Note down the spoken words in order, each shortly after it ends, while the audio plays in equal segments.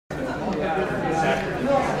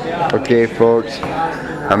Okay folks,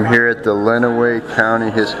 I'm here at the Lenawee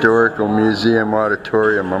County Historical Museum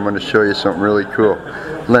Auditorium. I'm going to show you something really cool.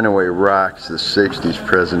 Lenawee rocks the 60s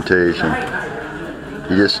presentation.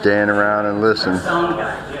 You just stand around and listen,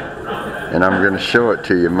 and I'm going to show it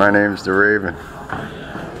to you. My name's TheRaven.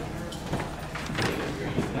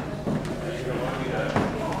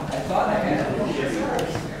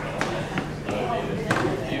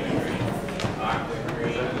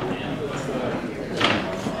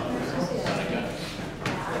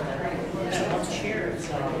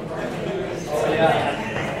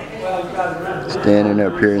 Standing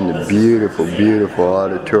up here in the beautiful, beautiful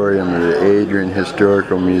auditorium of the Adrian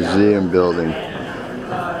Historical Museum building.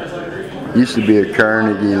 Used to be a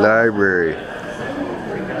Carnegie library.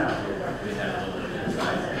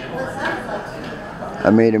 I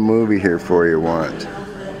made a movie here for you once.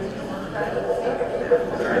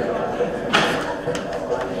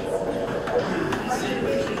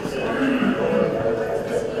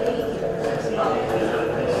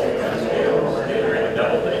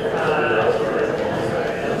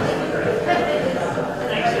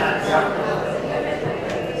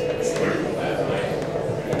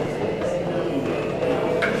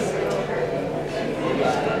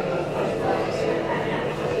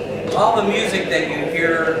 All the music that you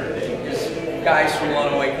hear is guys from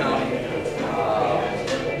Lenawee County,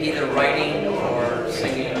 either writing or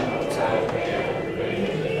singing. So,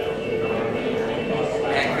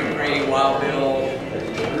 Active Grady, Wild Bill,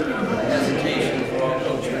 Hesitation, Royal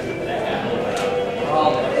Coachman.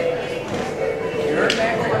 All of it. You heard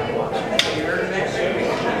back there? You heard back there?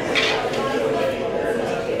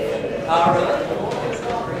 Oh, really?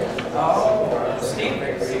 Oh, Steve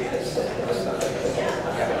Gregory is the son.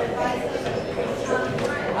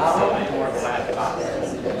 More glad about it.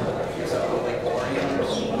 So, like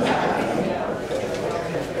Warriors.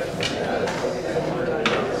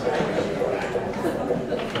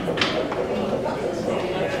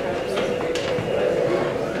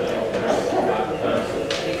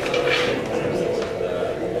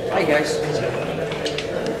 Hi guys.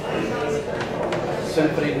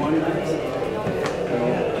 Symphony 1. You're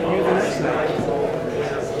the next night.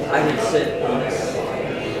 I would sit on this.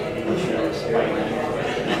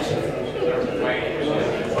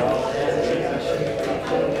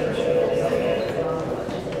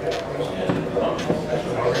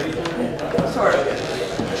 Sort of.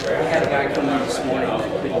 I had a guy come in this morning that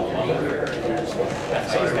couldn't be here.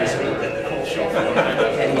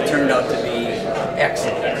 And he turned out to be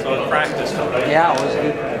excellent. So it practiced already? Yeah, it was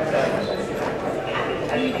good.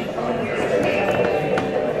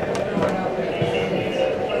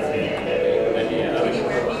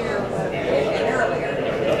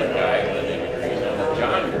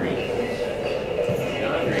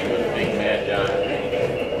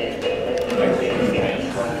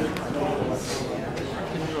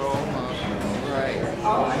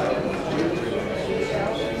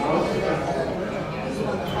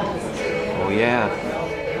 Oh yeah.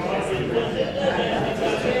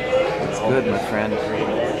 It's good, my friend.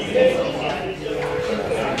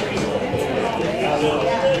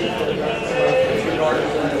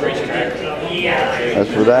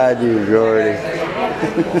 That's what I do, Jordy.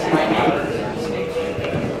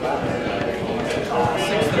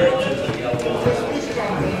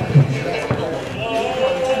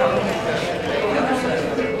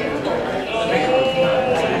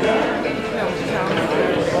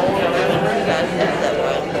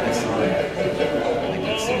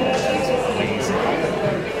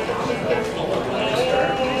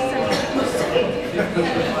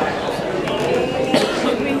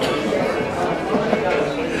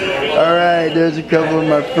 Alright, there's a couple of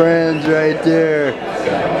my friends right there.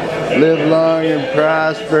 Live long and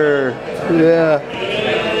prosper. Yeah.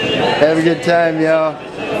 Have a good time, y'all.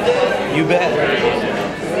 You bet.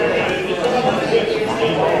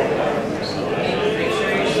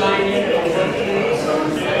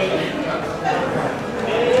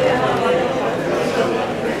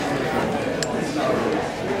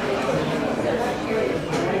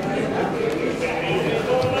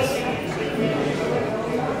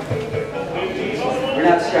 We're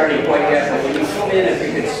not starting quite yet, but when you come in, if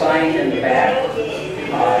you could sign in the back,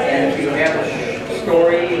 and if you have a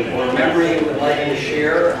story or memory you would like to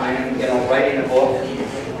share, I am, writing a book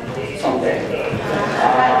someday.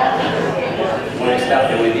 When I stop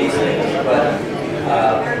doing these things, but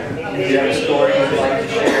if you have a story you'd like to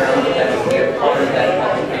share that would be a part of that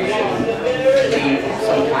publication, leave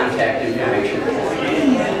some contact information for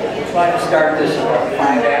me. Try to start this about 5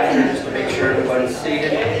 after just to make sure everybody's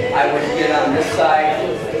seated. I would get on this side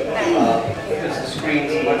because the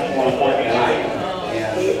screen's much more important than I am,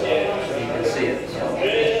 and so you can see it.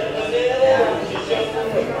 So.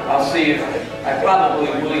 see if I probably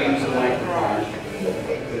will use the microphone.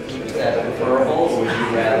 Is that preferable, or would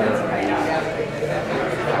you rather I not?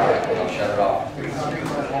 All right, I'll shut it off.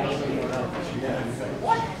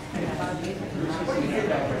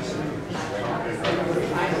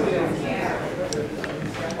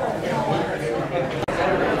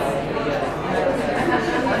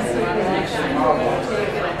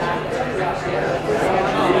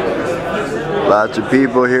 Lots of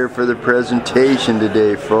people here for the presentation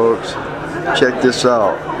today, folks. Check this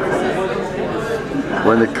out.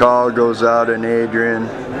 When the call goes out in Adrian,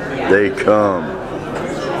 they come.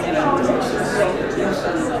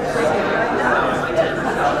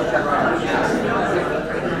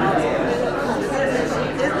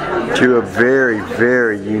 To a very,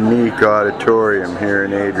 very unique auditorium here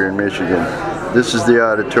in Adrian, Michigan. This is the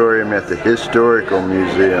auditorium at the Historical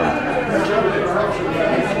Museum.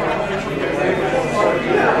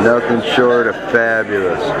 Nothing short of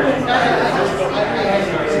fabulous.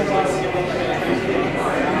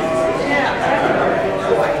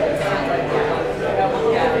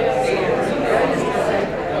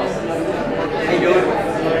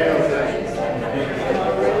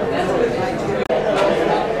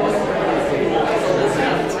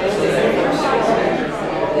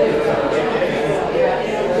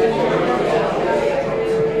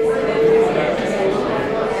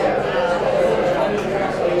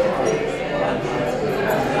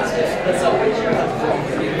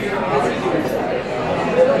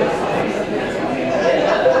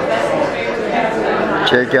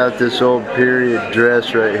 Check out this old period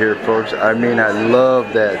dress right here, folks. I mean, I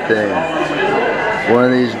love that thing. One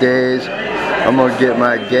of these days, I'm gonna get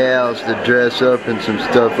my gals to dress up in some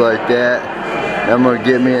stuff like that. I'm gonna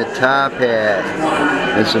get me a top hat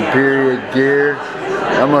and some period gear.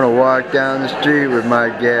 I'm gonna walk down the street with my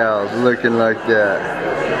gals looking like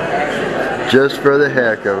that. Just for the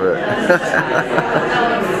heck of it.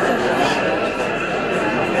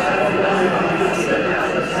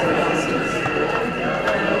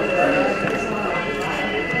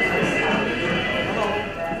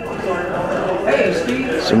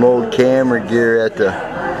 Some old camera gear at the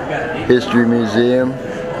History Museum.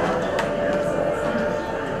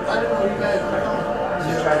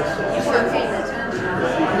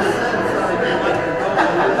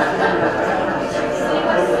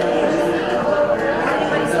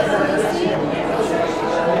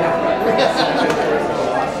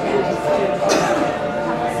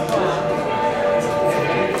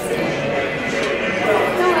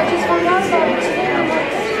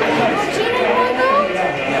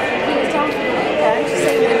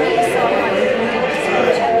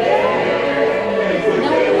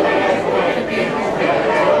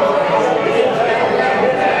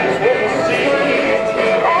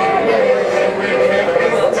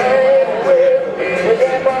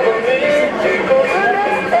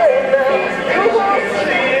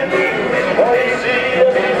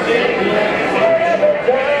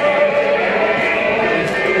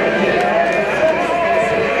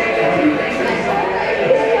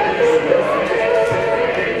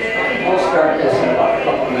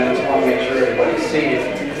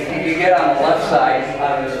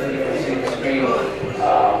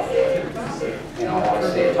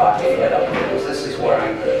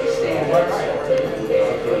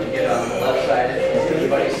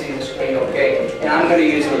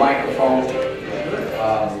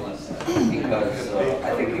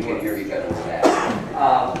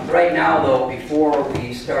 Right now, though, before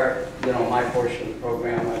we start, my portion of the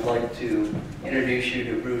program, I'd like to introduce you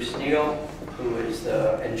to Bruce Neal, who is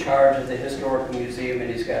in charge of the Historical Museum,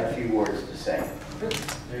 and he's got a few words to say.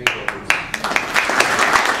 There you go, Bruce.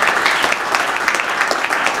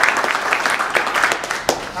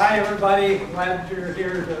 Hi, everybody. Glad you're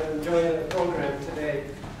here to enjoy the program today.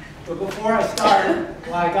 But before I start,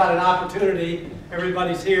 well, I got an opportunity.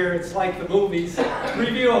 Everybody's here. It's like the movies.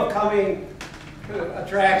 Review of coming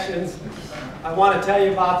attractions. I want to tell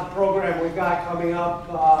you about the program we've got coming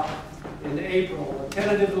up in April.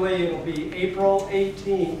 Tentatively, it'll be April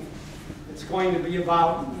 18th. It's going to be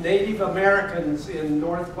about Native Americans in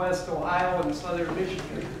Northwest Ohio and Southern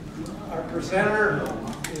Michigan. Our presenter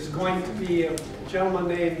is going to be a gentleman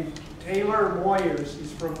named Taylor Moyers.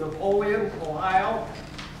 He's from Napoleon, Ohio.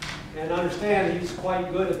 And understand he's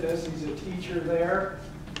quite good at this. He's a teacher there.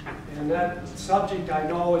 And that subject, I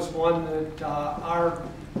know, is one that our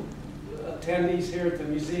attendees here at the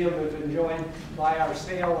museum have enjoyed by our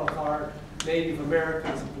sale of our Native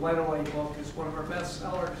Americans. The Lenawee book is one of our best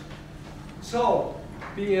sellers. So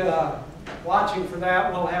be watching for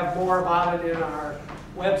that. We'll have more about it in our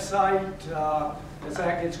website as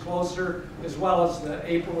that gets closer, as well as the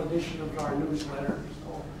April edition of our newsletter.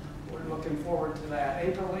 So we're looking forward to that.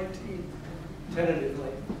 April 18th,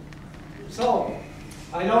 tentatively. So,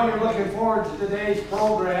 I know you're looking forward to today's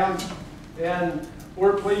program, and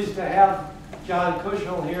we're pleased to have John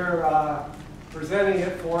Cushel here presenting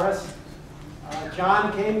it for us.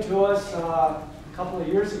 John came to us a couple of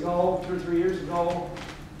years ago, 2 or 3 years ago.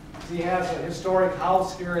 He has a historic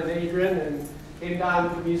house here in Adrian and came down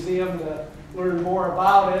to the museum to learn more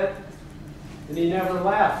about it, and he never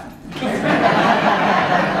left.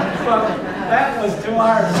 But that was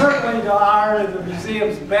certainly to our and the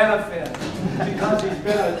museum's benefit, because he's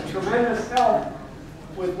been a tremendous help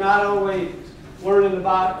with not only learning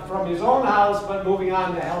about from his own house, but moving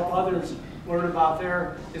on to help others learn about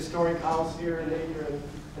their historic house here in Adrian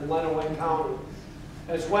and Lenawee County,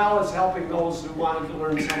 as well as helping those who wanted to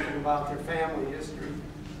learn something about their family history.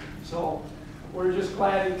 So we're just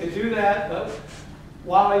glad he could do that. But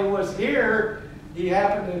while he was here, he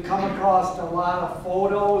happened to come across a lot of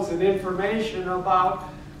photos and information about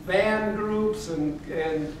band groups and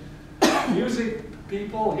music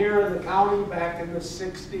people here in the county back in the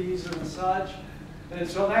 60s and such. And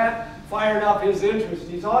so that fired up his interest.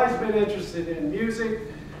 He's always been interested in music,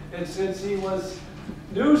 and since he was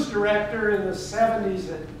news director in the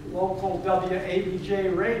 70s at local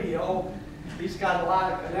WABJ radio, he's got a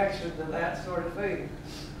lot of connection to that sort of thing.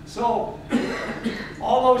 So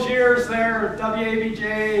all those years there at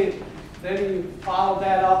WABJ, then he followed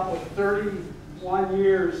that up with 31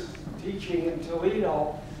 years teaching in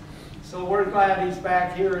Toledo. So we're glad he's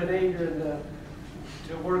back here in Adrian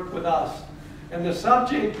to work with us. And the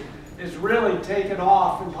subject is really taken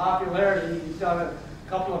off in popularity. He's done a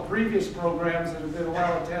couple of previous programs that have been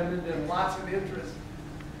well attended and lots of interest.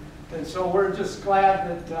 And so we're just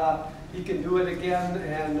glad that he can do it again,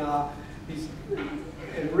 and he's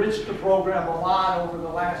enriched the program a lot over the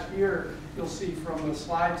last year. You'll see from the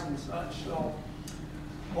slides and such. So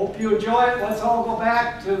hope you enjoy it. Let's all go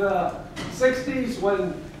back to the 60s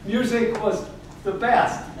when music was the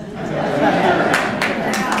best.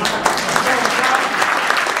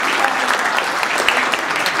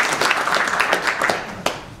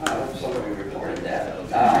 Somebody reported that.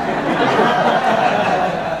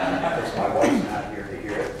 Because my wife's not here to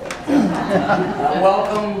hear it. But,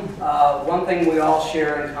 welcome. One thing we all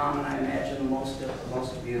share in common, I imagine most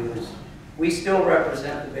of you, is we still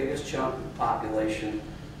represent the biggest chunk of the population,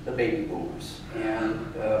 the baby boomers.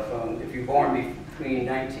 And if you're born between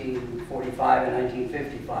 1945 and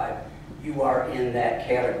 1955, you are in that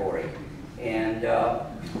category. And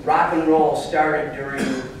rock and roll started during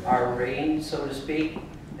our reign, so to speak.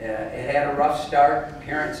 It had a rough start.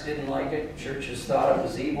 Parents didn't like it. Churches thought it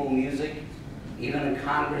was evil music. Even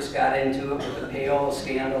Congress got into it with the payola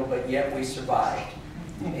scandal, but yet we survived.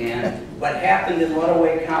 And what happened in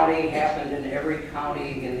Lenawee County happened in every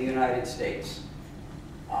county in the United States.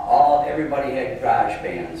 Everybody had garage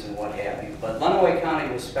bands and what have you. But Lenawee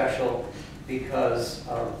County was special because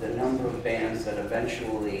of the number of bands that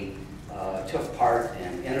eventually took part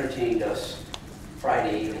and entertained us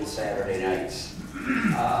Friday and Saturday nights.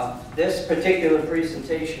 This particular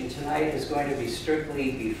presentation tonight is going to be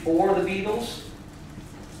strictly before the Beatles,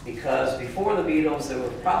 because before the Beatles there were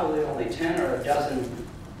probably only 10 or a dozen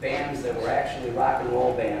bands that were actually rock and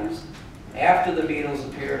roll bands. After the Beatles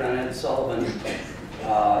appeared on Ed Sullivan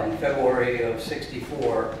in February of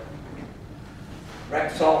 '64,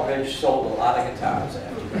 Rex Saltridge sold a lot of guitars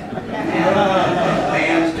after that. And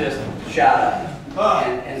bands just shot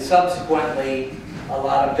up. And subsequently, a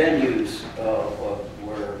lot of venues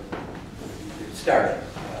were started.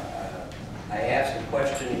 I asked a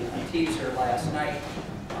question, a teaser last night,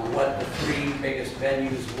 on what the 3 biggest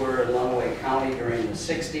venues were in Lenawee County during the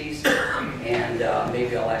 60s, and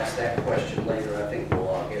maybe I'll ask that question later. I think we'll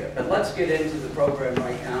all get it. But let's get into the program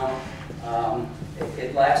right now.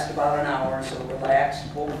 It lasts about an hour, so relax.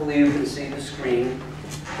 Hopefully you can see the screen.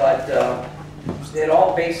 But it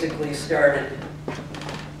all basically started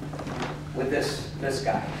with this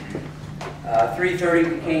guy. 3:30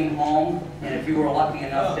 we came home, and if you were lucky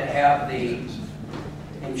enough to have in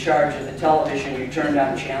charge of the television, you turned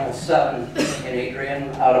on Channel 7 in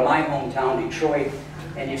Adrian, out of my hometown, Detroit,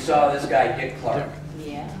 and you saw this guy, Dick Clark.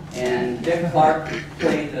 Yeah. And Dick Clark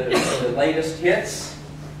played the latest hits,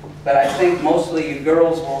 but I think mostly you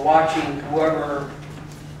girls were watching whoever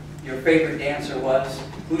your favorite dancer was,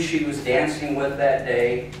 who she was dancing with that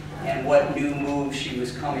day, and what new moves she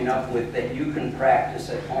was coming up with that you can practice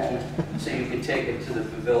at home so you can take it to the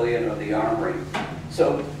pavilion or the armory.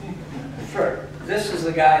 So this is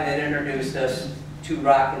the guy that introduced us to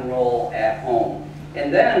rock and roll at home.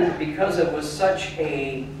 And then, because it was such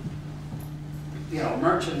a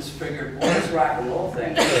merchants figured, well, this rock and roll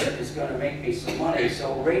thing is going to make me some money.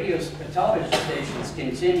 So television stations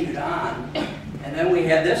continued on. And then we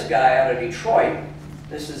had this guy out of Detroit.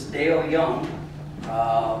 This is Dale Young,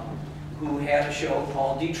 who had a show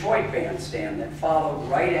called Detroit Bandstand that followed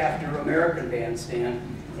right after American Bandstand.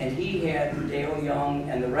 And he had Dale Young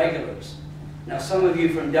and the Regulars. Now, some of you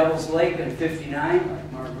from Devil's Lake in '59,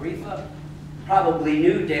 like Margaretha, probably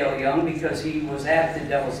knew Dale Young because he was at the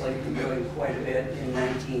Devil's Lake Pavilion quite a bit in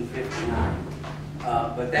 1959.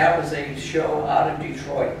 But that was a show out of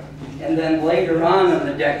Detroit. And then later on in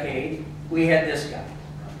the decade, we had this guy.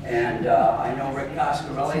 And I know Rick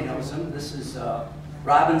Coscarelli knows him. This is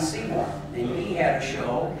Robin Seymour. And he had a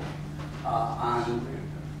show on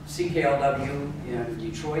CKLW in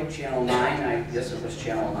Detroit, Channel 9. I guess it was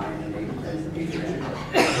Channel 9 in Adrian.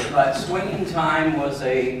 But Swinging Time was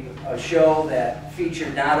a show that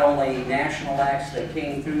featured not only national acts that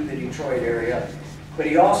came through the Detroit area, but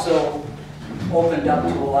he also opened up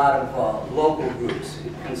to a lot of local groups.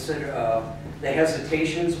 The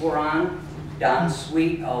Hesitations were on. Don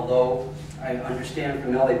Sweet, although I understand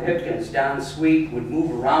from Ellie Pipkins, Don Sweet would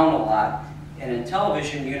move around a lot. And in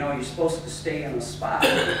television, you're supposed to stay in the spot.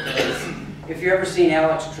 Because if you've ever seen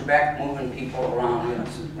Alex Trebek moving people around,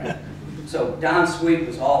 so Don Sweet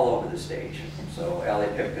was all over the stage. So Ellie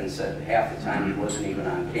Pipkins said half the time he wasn't even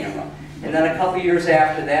on camera. And then a couple years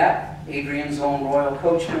after that, Adrian's own Royal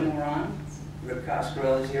Coachmen were on. Rick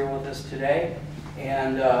Coscarelli is here with us today.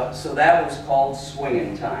 And so that was called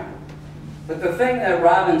Swinging Time. But the thing that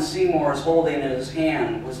Robin Seymour is holding in his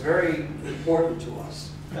hand was very important to us.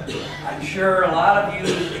 I'm sure a lot of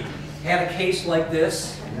you had a case like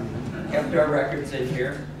this, kept our records in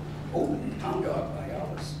here. Oh, Tom Dog by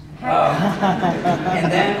Elvis.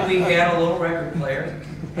 And then we had a little record player.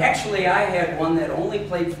 Actually, I had one that only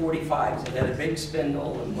played 45s. It had a big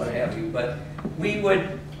spindle and what have you. But we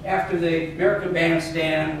would, after the American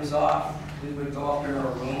Bandstand was off, we would go up in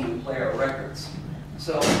our room and play our records.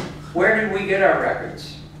 So where did we get our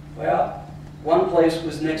records? Well, one place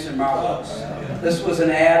was Nixon Marlboro's. This was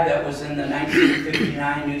an ad that was in the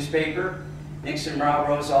 1959 newspaper. Nixon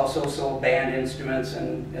Marlboro's also sold band instruments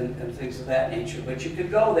and things of that nature. But you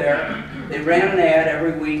could go there. They ran an ad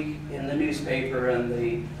every week in the newspaper, and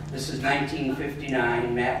this is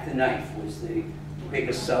 1959. Mac the Knife was the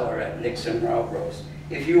biggest seller at Nixon Marlboro's.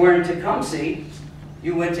 If you were in Tecumseh,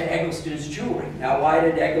 you went to Eggleston's Jewelry. Now, why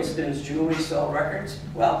did Eggleston's Jewelry sell records?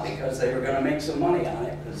 Well, because they were going to make some money on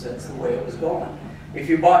it, because that's the way it was going. If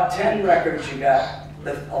you bought 10 records, you got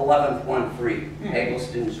the 11th one free,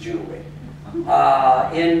 Eggleston's Jewelry.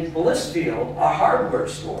 In Blissfield, a hardware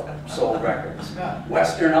store sold records.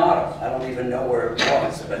 Western Auto, I don't even know where it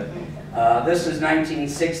was, but this is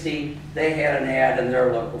 1960. They had an ad in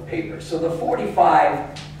their local paper. So the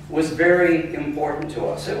 45 was very important to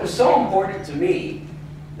us. It was so important to me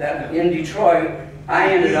that in Detroit, I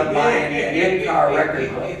ended up buying an in-car record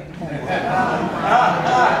player.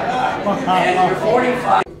 And for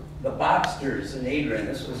 45, the Bobsters in Adrian,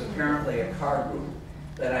 this was apparently a car group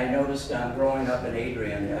that I noticed on growing up in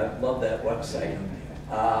Adrian. I love that website.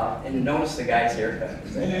 And notice the guy's haircut.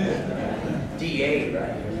 DA,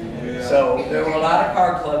 right? So there were a lot of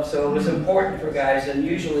car clubs, so it was important for guys, and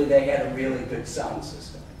usually they had a really good sound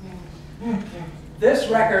system. This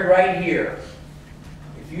record right here,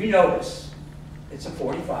 if you notice, it's a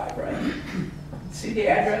 45, right? See the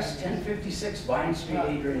address? 1056 Vine Street,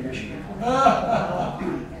 Adrian, Michigan.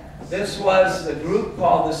 This was the group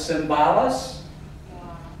called the Cymbalas.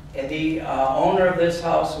 And the owner of this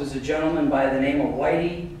house was a gentleman by the name of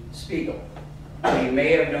Whitey Spiegel. You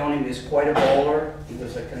may have known him. He was quite a bowler. He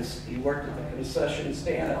worked at the concession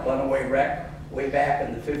stand at Lenawee Rec way back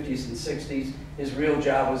in the 50s and 60s. His real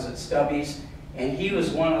job was at Stubby's. And he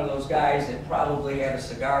was one of those guys that probably had a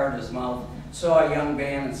cigar in his mouth, saw a young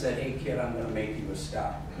band and said, "Hey kid, I'm going to make you a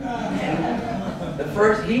star." And the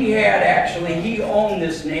first, he owned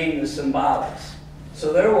this name, the Cymbalas.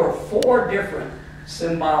 So there were 4 different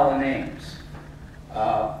Cymbala names.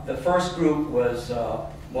 The first group was,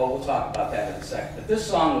 well, we'll talk about that in a second. But this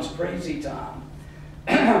song was Crazy Tom.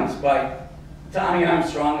 It's by Tommy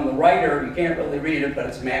Armstrong, and the writer, you can't really read it, but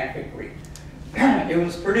it's Mac Vickery. It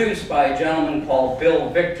was produced by a gentleman called Bill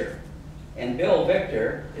Victor. And Bill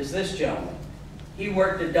Victor is this gentleman. He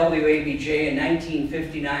worked at WABJ in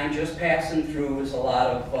 1959, just passing through, as a lot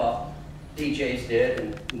of DJs did,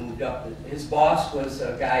 and moved up. His boss was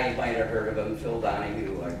a guy, you might have heard of him, Phil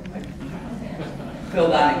Donahue. Phil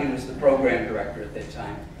Donahue was the program director at that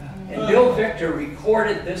time. And Bill Victor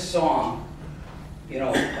recorded this song,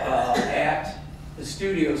 at the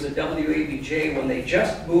studios at WABJ when they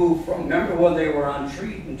just moved from, remember when they were on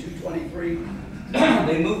Treat and 223?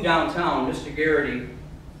 they moved downtown. Mr. Garrity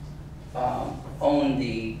owned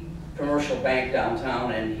the commercial bank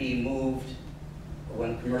downtown, and he moved,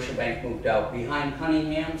 when the commercial bank moved out, behind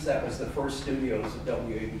Cunningham's. That was the first studios of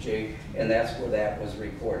WABJ, and that's where that was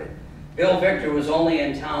recorded. Bill Victor was only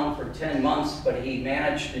in town for 10 months, but he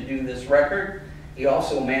managed to do this record. He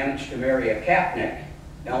also managed to marry a Kapnick,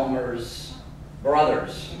 Elmer's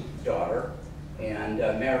brother's daughter, and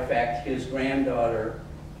matter of fact, his granddaughter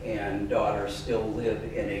and daughter still live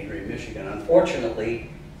in Adrian, Michigan. Unfortunately,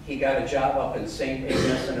 he got a job up in St.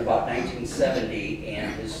 Ignace in about 1970,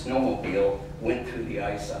 and his snowmobile went through the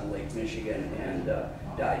ice on Lake Michigan and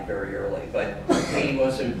died very early. But he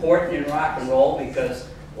was important in rock and roll because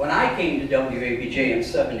when I came to WABJ in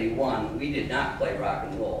 '71, we did not play rock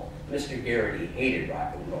and roll. Mr. Garrity hated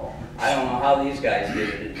rock and roll. I don't know how these guys did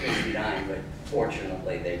it in '59, but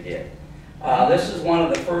fortunately they did. This is one of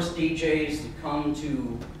the first DJs to come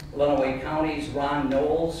to Lenawee County's Ron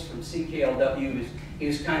Knowles from CKLW. He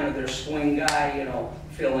was kind of their swing guy, you know,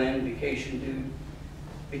 fill-in, vacation dude.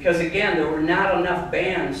 Because again, there were not enough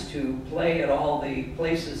bands to play at all the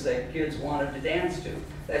places that kids wanted to dance to.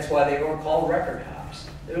 That's why they were called record hops.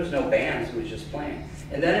 There was no bands, it was just playing.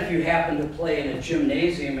 And then if you happened to play in a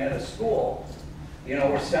gymnasium at a school, you know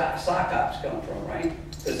where sock hops come from, right?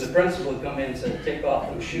 Because the principal would come in and say, take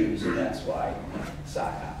off those shoes, and that's why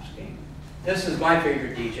sock hops came. This is my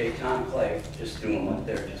favorite DJ, Tom Clay. Just threw him up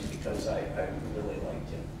there just because I really liked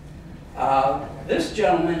him. This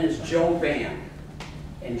gentleman is Joe Van.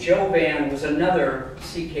 And Joe Van was another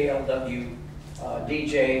CKLW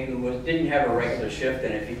DJ who didn't have a regular shift,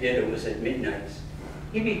 and if he did, it was at midnights.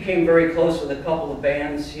 He became very close with a couple of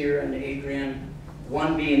bands here in Adrian,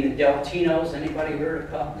 one being the Deltinos. Anybody heard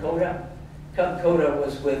of Cub Coda? Cub Coda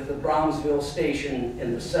was with the Brownsville station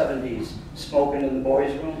in the 70s, Smoking in the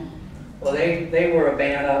Boys' Room. Well, they were a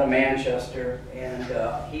band out of Manchester, and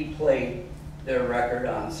he played their record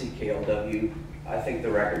on CKLW. I think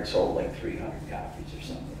the record sold like 300 copies or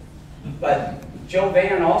something. But Joe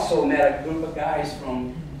Van also met a group of guys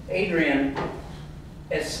from Adrian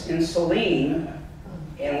in Saline,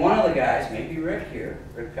 and one of the guys, maybe Rick here,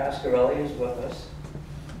 Rick Coscarelli is with us.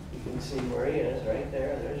 You can see where he is, right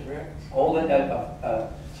there. There's Rick. Holding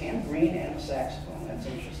a tambourine and a saxophone. That's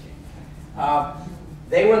interesting.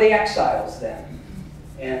 They were the Exiles then.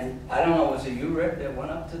 And I don't know, was it you, Rick, that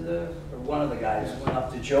went up to or one of the guys went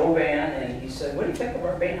up to Joe Van, and he said, what do you think of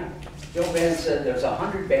our band? Joe Van said, there's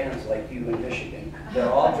 100 bands like you in Michigan.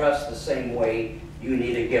 They're all dressed the same way. You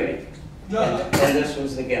need a gimmick. And this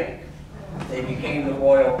was the gimmick. They became the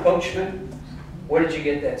Royal Coachmen. Where did you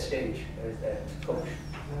get that stage, that coach?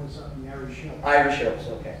 That was up in the Irish Hills. Irish Hills,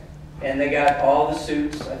 okay. And they got all the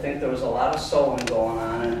suits. I think there was a lot of sewing going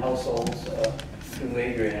on in households through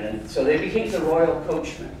Adrian. And so they became the Royal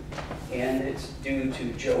Coachmen. And it's due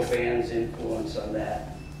to Joe Van's influence on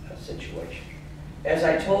that situation. As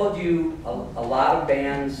I told you, a lot of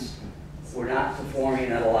bands were not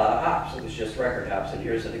performing at a lot of hops. It was just record hops. And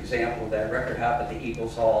here's an example of that record hop at the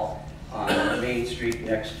Eagles Hall on Main Street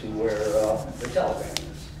next to where the Telegram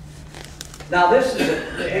is. Now this is,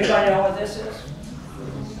 anybody know what this is?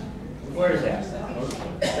 Where is that?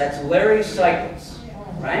 That's Larry Cycles,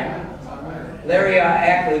 right? Larry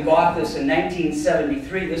actually bought this in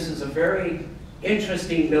 1973. This is a very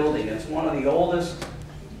interesting building. It's one of the oldest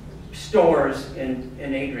stores in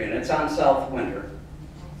Adrian. It's on South Winter.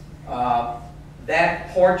 That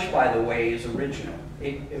porch, by the way, is original.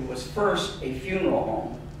 It was first a funeral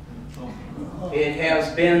home. It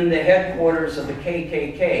has been the headquarters of the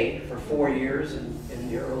KKK for 4 years in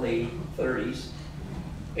the early 30s.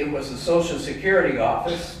 It was the Social Security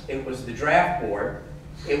office. It was the draft board.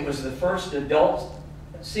 It was the first adult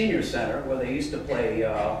senior center where they used to play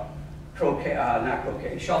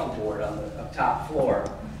shuffleboard on the top floor.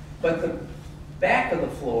 But the back of the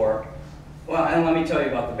floor, well, and let me tell you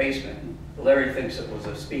about the basement. Larry thinks it was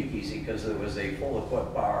a speakeasy because there was a full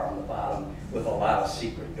equipped bar on the bottom with a lot of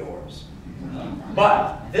secret doors.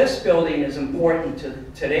 But this building is important to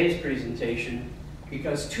today's presentation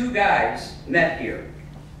because two guys met here,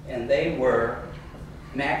 and they were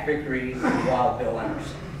Mac Vickery and Wild Bill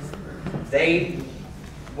Emerson. They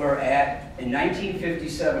were in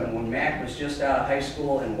 1957, when Mac was just out of high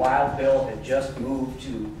school and Wild Bill had just moved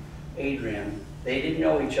to Adrian. They didn't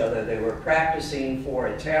know each other. They were practicing for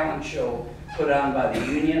a talent show put on by the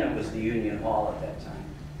Union. It was the Union Hall at that time.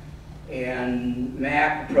 And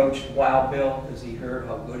Mac approached Wild Bill because he heard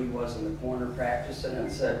how good he was in the corner practicing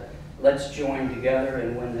and said, let's join together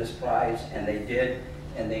and win this prize. And they did,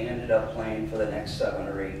 and they ended up playing for the next 7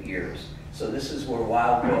 or 8 years. So this is where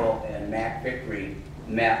Wild Bill and Mac Vickery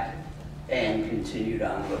met and continued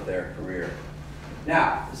on with their career.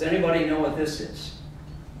 Now, does anybody know what this is?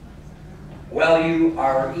 Well, you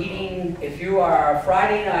are eating, if you are a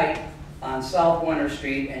Friday night on South Winter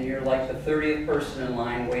Street and you're like the 30th person in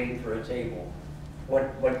line waiting for a table,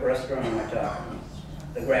 what restaurant am I talking about?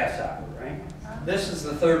 The Grasshopper, right? This is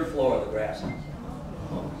the 3rd floor of the Grasshopper.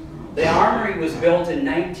 The Armory was built in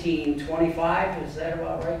 1925, is that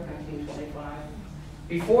about right? 1925?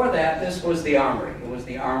 Before that, this was the Armory. It was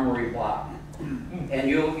the Armory block. And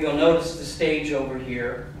you'll notice the stage over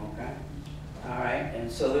here, okay? All right, and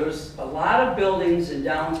so there's a lot of buildings in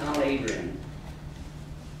downtown Adrian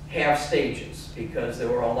have stages because there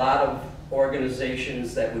were a lot of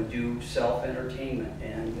organizations that would do self-entertainment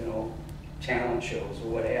and, you know, talent shows or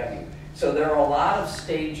what have you. So there are a lot of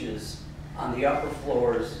stages on the upper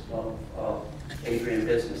floors of Adrian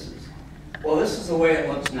businesses. Well, this is the way it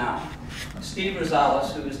looks now. Steve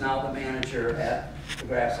Rosales, who is now the manager at the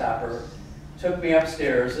Grasshopper, took me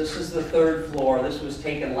upstairs. This is the 3rd floor. This was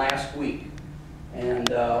taken last week. And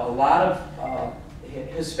a lot of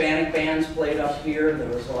Hispanic bands played up here. There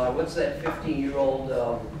was a lot of, what's that 15-year-old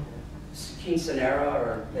quinceanera?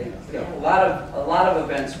 Or a lot of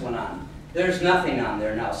events went on. There's nothing on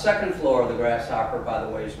there now. 2nd floor of the Grasshopper, by the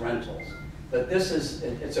way, is rentals. But this is,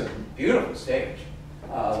 it's a beautiful stage.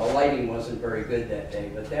 The lighting wasn't very good that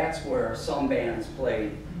day, but that's where some bands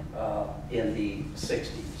played in the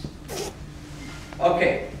 60s.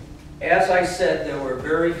 Okay, as I said, there were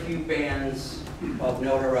very few bands of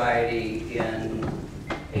notoriety in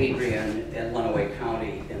Adrian and Lenawee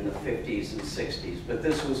County in the 50s and 60s, but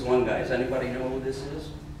this was one guy. Does anybody know who this is?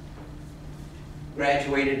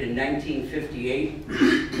 Graduated in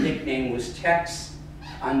 1958. Nickname was Tex.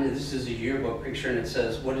 This is a yearbook picture, and it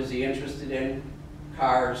says, what is he interested in?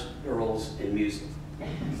 Cars, girls, and music.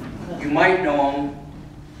 You might know him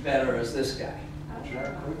better as this guy,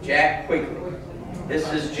 Jack Quigley.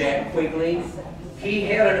 This is Jack Quigley. He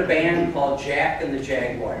had a band called Jack and the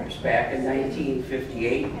Jaguars back in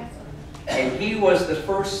 1958, and he was the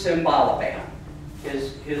first Cymbala band.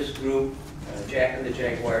 His group, Jack and the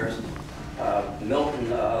Jaguars, Milton,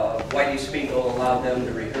 Whitey Spiegel allowed them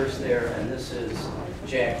to rehearse there, and this is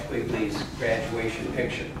Jack Quigley's graduation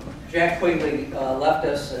picture. Jack Quigley left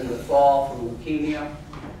us in the fall from leukemia.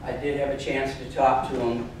 I did have a chance to talk to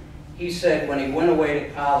him. He said when he went away to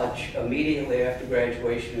college immediately after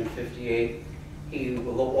graduation in '58, he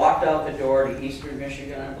walked out the door to Eastern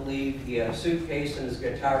Michigan, I believe. He had a suitcase and his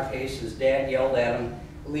guitar case. His dad yelled at him,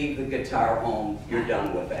 leave the guitar home, you're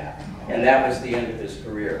done with that. And that was the end of his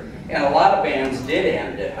career. And a lot of bands did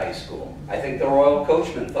end at high school. I think the Royal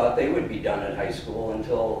Coachmen thought they would be done at high school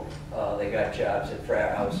until they got jobs at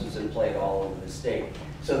frat houses and played all over the state.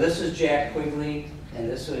 So this is Jack Quigley,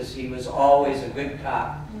 and he was always a good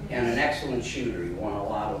cop and an excellent shooter. He won a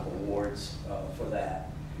lot of awards for that.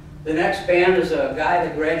 The next band is a guy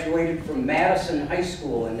that graduated from Madison High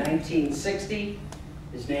School in 1960.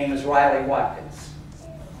 His name is Riley Watkins.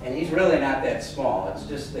 And he's really not that small. It's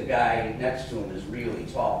just the guy next to him is really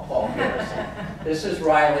tall, Paul Garrison. This is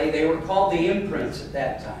Riley. They were called the Imprints at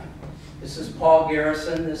that time. This is Paul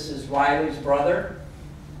Garrison. This is Riley's brother.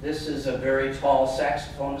 This is a very tall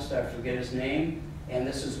saxophonist. I forget his name. And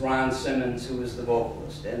this is Ron Simmons, who is the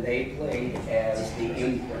vocalist. And they played as the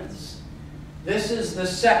Imprints. This is the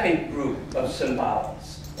second group of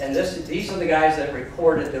Cymbalas. And these are the guys that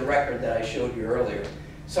recorded the record that I showed you earlier.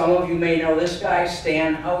 Some of you may know this guy,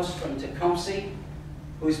 Stan House from Tecumseh,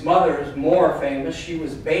 whose mother is more famous. She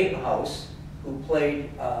was Babe House, who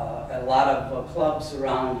played at a lot of clubs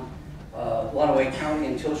around Lenawee County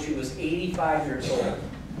until she was 85 years old.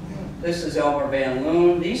 This is Elmer Van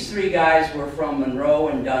Loon. These three guys were from Monroe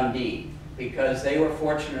and Dundee because they were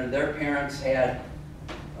fortunate. Their parents had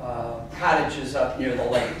cottages up near the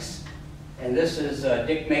lakes. And this is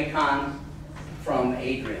Dick Macon from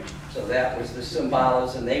Adrian. So that was the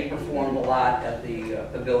Cymbalas, and they performed a lot at the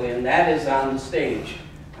pavilion. That is on the stage.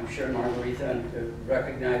 I'm sure Margarita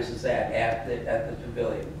recognizes that at the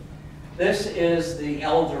pavilion. This is the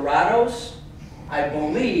El Dorados. I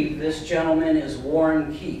believe this gentleman is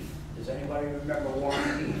Warren Keith. Does anybody remember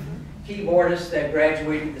Warren Keith? Keyboardist that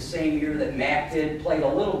graduated the same year that Mac did, played a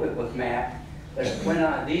little bit with Mac.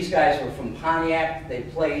 These guys were from Pontiac. They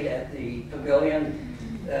played at the pavilion.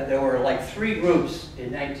 There were like 3 groups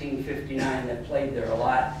in 1959 that played there a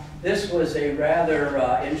lot. This was a rather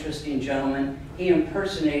interesting gentleman. He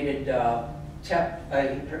impersonated Elvis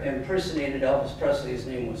Presley. His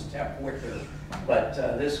name was Tep Wicker, but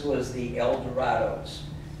this was the El Dorados.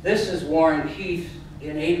 This is Warren Keith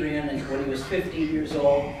in Adrian, and when he was 15 years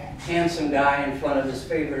old, handsome guy in front of his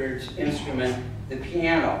favorite instrument, the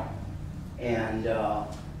piano. And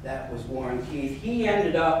that was Warren Keith. He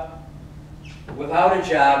ended up without a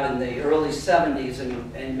job in the early 70s,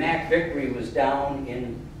 and Mac Vickery was down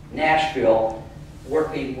in Nashville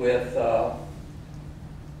working with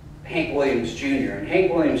Hank Williams Jr. And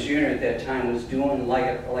Hank Williams Jr. at that time was doing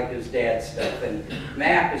like his dad's stuff. And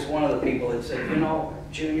Mac is one of the people that said, you know,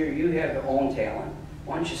 Junior, you have your own talent.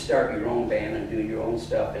 Why don't you start your own band and do your own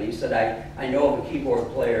stuff? And he said, I know of a keyboard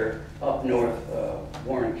player up north,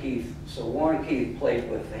 Warren Keith. So Warren Keith played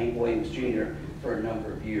with Hank Williams Jr. for a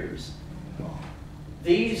number of years.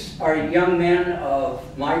 These are young men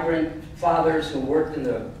of migrant fathers who worked in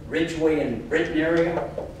the Ridgeway and Britain area,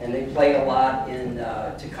 and they played a lot in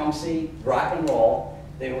Tecumseh, rock and roll.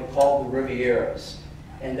 They were called the Rivieras.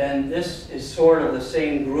 And then this is sort of the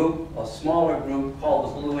same group, a smaller group called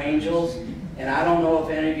the Blue Angels. And I don't know if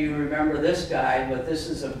any of you remember this guy, but this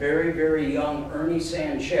is a very, very young Ernie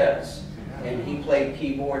Sanchez, and he played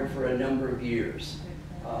keyboard for a number of years.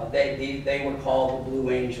 They were called the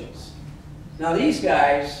Blue Angels. Now these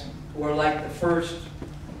guys were like the first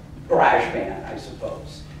garage band, I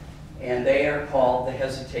suppose, and they are called the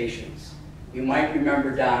Hesitations. You might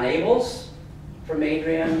remember Don Abels from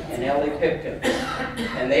Adrian and Ellie Pipkin,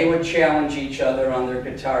 and they would challenge each other on their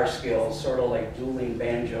guitar skills, sort of like dueling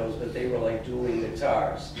banjos, but they were like dueling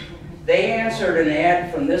guitars. They answered an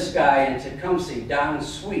ad from this guy in Tecumseh, Don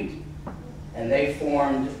Sweet, and they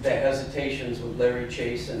formed the Hesitations with Larry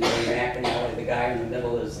Chase and Larry McAnally. The guy in the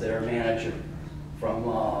middle is their manager from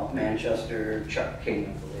Manchester, Chuck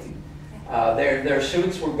King, I believe. Their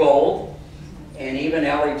suits were gold, and even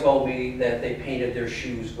Ellie told me that they painted their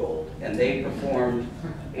shoes gold. And they performed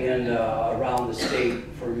in around the state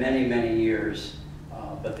for many, many years,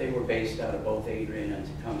 but they were based out of both Adrian and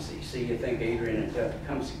Tecumseh. See, you think Adrian and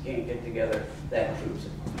Tecumseh can't get together? That proves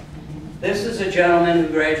it. This is a gentleman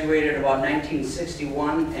who graduated about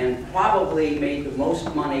 1961 and probably made the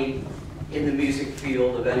most money in the music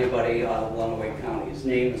field of anybody out of Lenawee County. His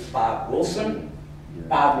name is Bob Wilson.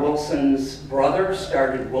 Bob Wilson's brother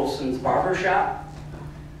started Wilson's Barbershop.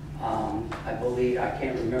 I believe, I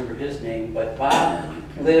can't remember his name, but Bob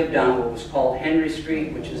lived on what was called Henry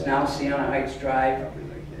Street, which is now Sienna Heights Drive.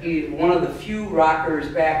 He's one of the few rockers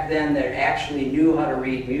back then that actually knew how to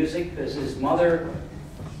read music, because his mother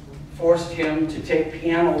forced him to take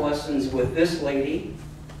piano lessons with this lady.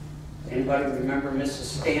 Anybody remember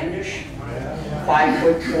Mrs. Standish?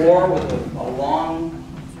 5'4" with a long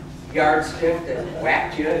yardstick that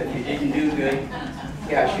whacked you if you didn't do good.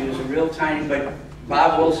 Yeah, she was a real tiny, but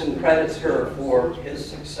Bob Wilson credits her for his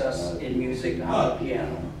success in music on the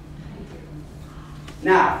piano.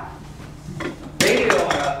 Now, radio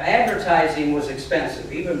advertising was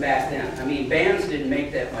expensive, even back then. I mean, bands didn't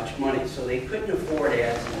make that much money, so they couldn't afford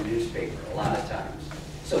ads in the newspaper a lot of times.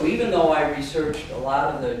 So even though I researched a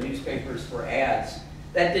lot of the newspapers for ads,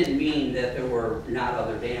 that didn't mean that there were not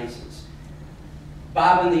other dances.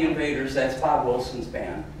 Bob and the Invaders, that's Bob Wilson's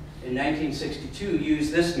band, in 1962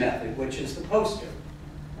 used this method, which is the poster.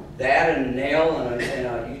 That and a nail and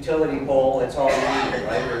a utility pole, that's all you need,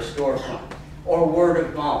 right, or a storefront. Or word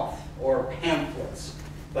of mouth, or pamphlets.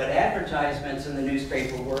 But advertisements in the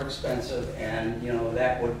newspaper were expensive, and you know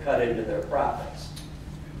that would cut into their profits.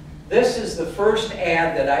 This is the first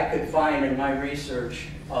ad that I could find in my research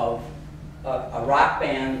of a rock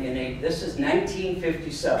band this is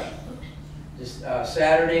 1957.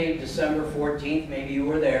 Saturday, December 14th, maybe you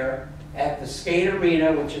were there, at the Skate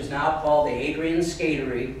Arena, which is now called the Adrian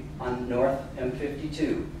Skatery on North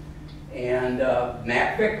M52. And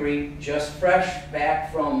Mac Vickery, just fresh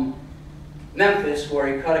back from Memphis,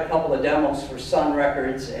 where he cut a couple of demos for Sun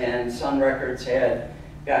Records, and Sun Records had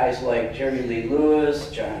guys like Jerry Lee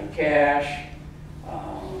Lewis, Johnny Cash,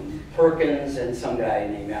 Perkins, and some guy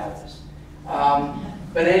named Elvis.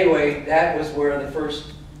 But anyway, that was where the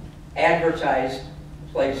first advertised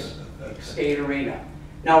place, Skate Arena.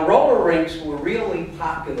 Now, roller rinks were really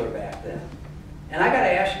popular back then. And I got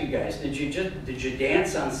to ask you guys, did you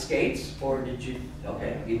dance on skates, or did you?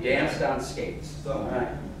 Okay, you danced on skates. All right.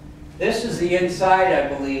 This is the inside, I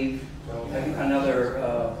believe.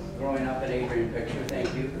 Another growing up in Adrian picture.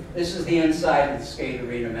 Thank you. This is the inside of the Skate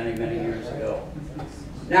Arena many, many years ago.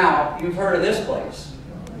 Now, you've heard of this place,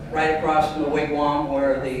 right across from the Wigwam,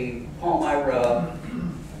 where the Palmyra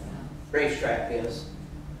racetrack is.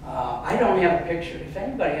 I don't have a picture. If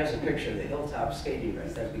anybody has a picture of the Hilltop skating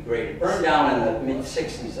rink, that'd be great. It burned down in the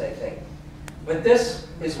mid-60s, I think. But this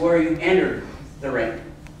is where you entered the rink.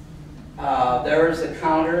 There is a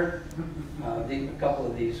counter. A couple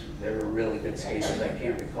of these, they were really good skaters. I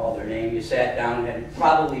can't recall their name. You sat down, had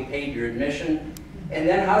probably paid your admission. And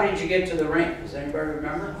then how did you get to the rink? Does anybody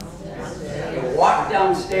remember? You walked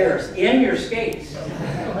downstairs in your skates.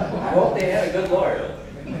 I hope they had a good lawyer.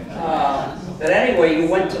 But anyway, you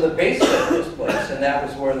went to the basement of this place, and that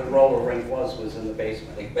was where the roller rink was in the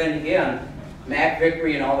basement. And again, Mac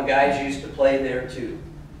Vickery and all the guys used to play there too.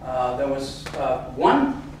 There was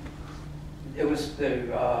one, it was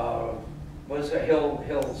the, was a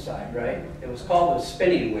hillside, right? It was called the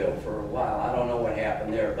Spinning Wheel for a while. I don't know what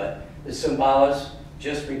happened there, but the Cymbalas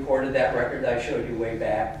just recorded that record I showed you way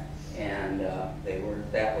back, and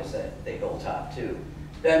that was at the hilltop too.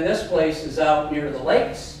 Then this place is out near the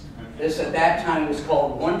lakes. This at that time was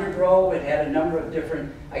called Wonder Grove. It had a number of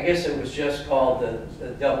different, I guess it was just called the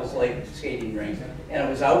Devil's Lake Skating Rink, and it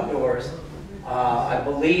was outdoors. I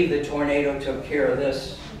believe the tornado took care of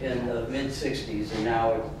this in the mid-60s, and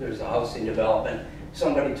now there's a housing development.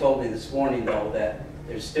 Somebody told me this morning, though, that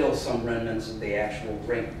there's still some remnants of the actual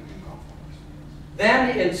rink.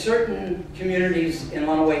 Then in certain communities in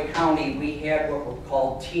Lenawee County, we had what were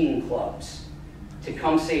called teen clubs.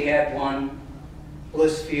 Tecumseh had one,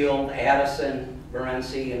 Blissfield, Addison,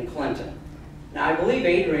 Morenci, and Clinton. Now I believe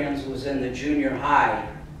Adrian's was in the junior high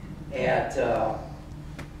at the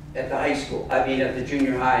high school, at the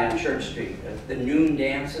junior high on Church Street. The noon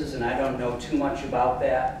dances, and I don't know too much about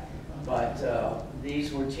that, but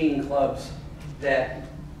these were teen clubs that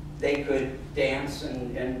they could dance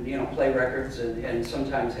and you know, play records and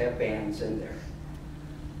sometimes have bands in there.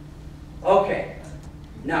 Okay,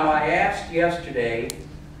 now I asked yesterday,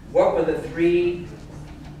 what were the 3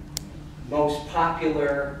 most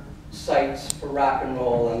popular sites for rock and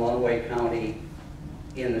roll in Lenawee County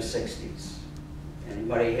in the 60s?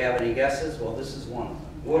 Anybody have any guesses? Well, this is one of them.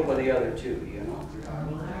 What were the other 2, you know?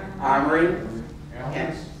 Armory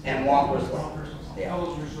and Walker's Lake.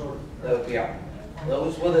 Yeah.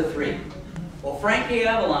 Those were the 3. Well, Frankie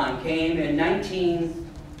Avalon came in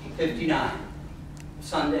 1959,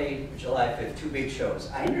 Sunday, July 5th, 2 big shows.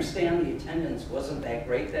 I understand the attendance wasn't that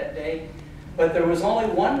great that day, but there was only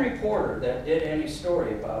one reporter that did any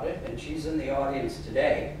story about it, and she's in the audience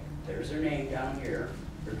today. There's her name down here.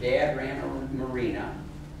 Her dad ran a marina.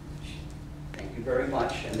 Thank you very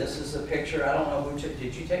much. And this is a picture. I don't know who took.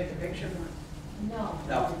 Did you take the picture? No.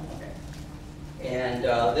 No. Okay. And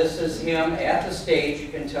this is him at the stage. You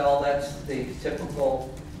can tell that's the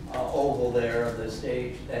typical oval there of the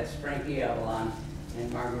stage. That's Frankie Avalon,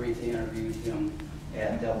 and Margarita interviewed him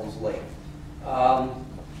at Devil's Lake.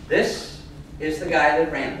 This is the guy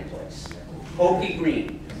that ran the place, Pokey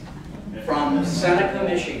Green, from Seneca,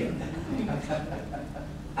 Michigan.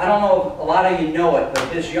 I don't know if a lot of you know it, but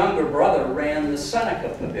his younger brother ran the Seneca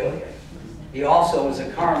Pavilion. He also was a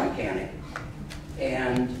car mechanic.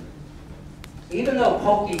 And even though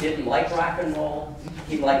Pokey didn't like rock and roll,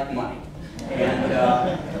 he liked money. And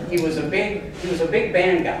he was a big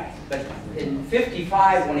band guy. But in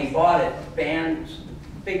 '55, when he bought it,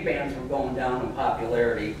 big bands were going down in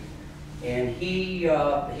popularity. And he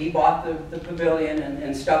bought the pavilion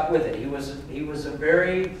and stuck with it. He was a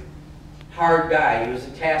very hard guy. He was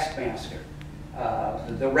a taskmaster.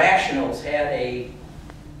 The Rationals had a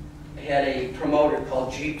promoter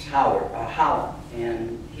called Jeeps Holland,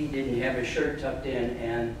 and he didn't have his shirt tucked in,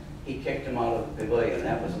 and he kicked him out of the pavilion.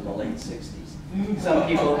 That was in the late '60s.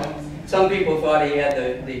 Some people thought he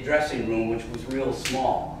had the dressing room, which was real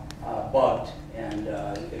small, bugged, and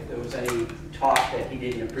if there was any talk that he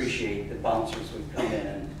didn't appreciate, the bouncers would come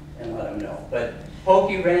in and let him know. But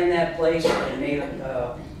Pokey ran that place and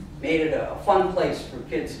made it a fun place for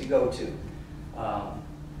kids to go to.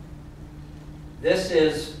 This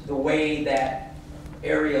is the way that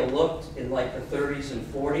area looked in like the 30s and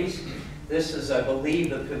 40s. This is, I believe,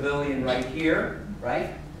 the pavilion right here,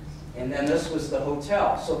 right? And then this was the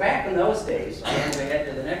hotel. So back in those days, I'm going to head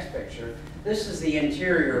to the next picture. This is the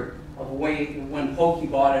interior of when Pokey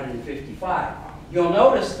bought it in '55. You'll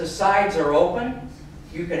notice the sides are open.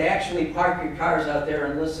 You could actually park your cars out there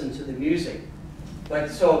and listen to the music.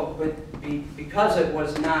 Because it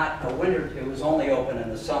was not a winter, it was only open in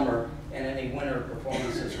the summer, and any winter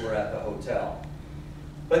performances were at the hotel.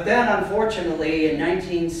 But then, unfortunately, in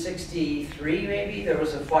 1963, maybe, there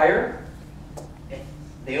was a fire.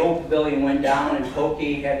 The old pavilion went down, and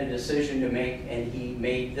Pokey had a decision to make, and he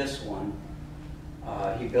made this one.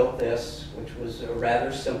 He built this, which was a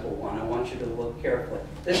rather simple one. I want you to look carefully.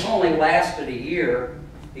 This only lasted a year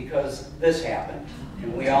because this happened,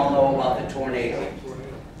 and we all know about the tornado.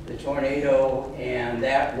 The tornado, and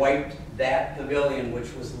that wiped that pavilion,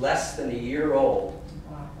 which was less than a year old,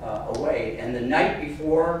 away. And the night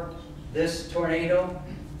before this tornado,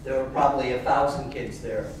 there were probably 1,000 kids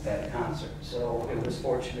there at a concert. So it was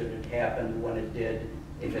fortunate it happened when it did,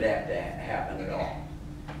 if it had to happen at all.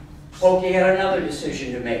 Pokey had another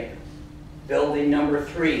decision to make. Building number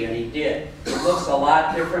 3, and he did. It looks a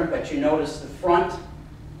lot different, but you notice the front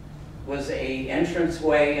was a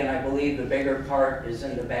entranceway, and I believe the bigger part is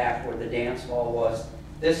in the back where the dance hall was.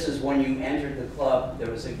 This is when you entered the club. There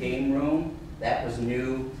was a game room that was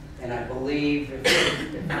new, and I believe,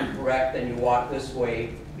 if I'm correct, then you walk this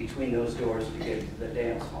way between those doors to get to the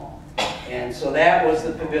dance hall. And so that was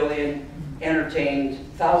the pavilion, entertained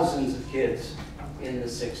thousands of kids in the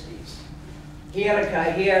 60s.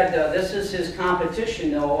 This is his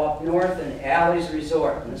competition though up north in Alley's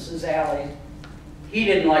Resort, and this is Alley. He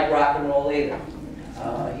didn't like rock and roll either.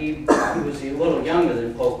 He was a little younger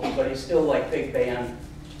than Pokey, but he still liked big band.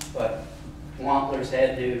 But Wamplers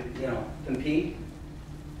had to, compete.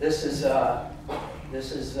 This is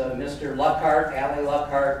Mr. Luckhart, Alley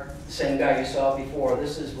Luckhart, the same guy you saw before.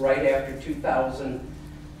 This is right after 2000,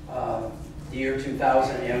 the year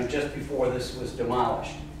 2000, and just before this was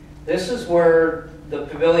demolished. This is where the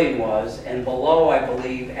pavilion was, and below, I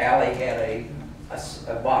believe, Alley had a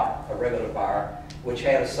bar, a regular bar, which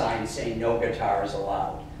had a sign saying no guitars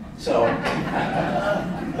allowed. So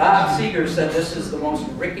Bob Seeger said this is the most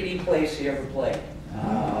rickety place he ever played.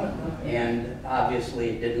 And obviously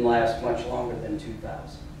it didn't last much longer than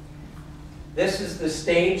 2000. This is the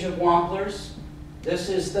stage of Wamplers. This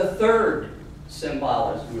is the third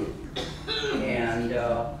Cymbalist group. And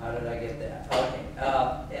how did I get that? Okay.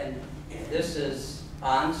 And this is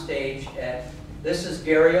on stage this is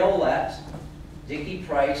Gary Olette, Dickie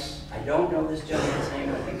Price. I don't know this gentleman's name,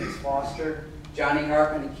 I think it's Foster. Johnny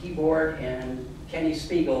Hartman, keyboard, and Kenny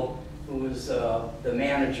Spiegel, who was the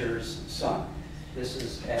manager's son. This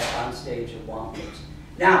is on stage at Wamplers.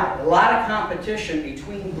 Now, a lot of competition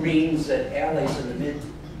between greens at Alley's in the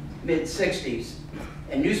mid-60s,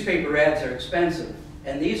 and newspaper ads are expensive.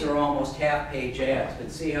 And these are almost half-page ads, but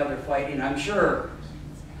see how they're fighting? I'm sure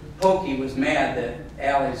Pokey was mad that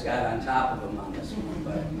Alley's got on top of him on this one,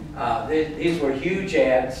 but these were huge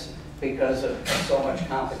ads because of so much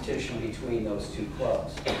competition between those two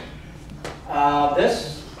clubs.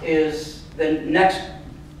 This is the next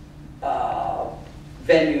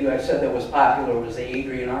venue I said that was popular was the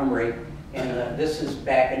Adrian Armory, and this is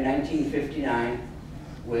back in 1959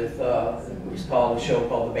 with it was called a show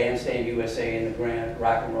called the Bandstand USA and the Grand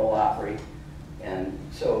Rock and Roll Opry. And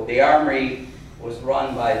so the Armory was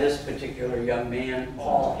run by this particular young man,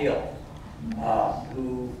 Paul Hill,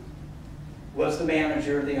 who was the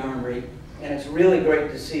manager of the Armory. And it's really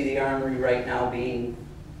great to see the Armory right now being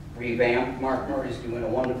revamped. Mark Murray's doing a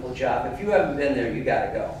wonderful job. If you haven't been there, you got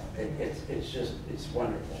to go. It's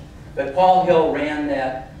wonderful. But Paul Hill ran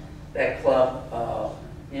that club.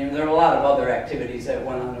 And there were a lot of other activities that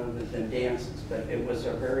went on other than dances, but it was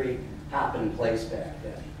a very hopping place back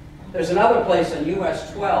then. There's another place on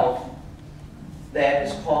US 12 that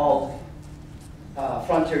is called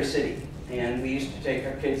Frontier City, and we used to take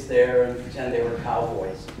our kids there and pretend they were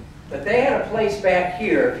cowboys. But they had a place back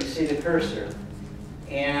here, if you see the cursor,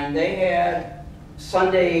 and they had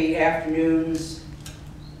Sunday afternoons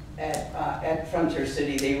at Frontier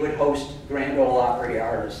City. They would host Grand Ole Opry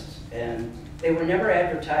artists, and they were never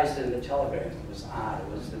advertised in the Telegram. It was odd.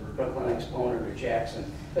 It was the Brooklyn Exponent or Jackson.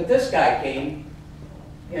 But this guy came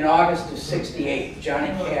in August of '68, Johnny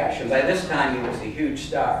Cash, and by this time he was a huge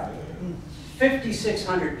star.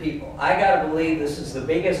 5,600 people. I gotta believe this is the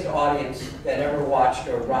biggest audience that ever watched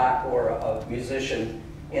a rock or a musician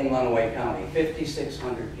in Lenawee County,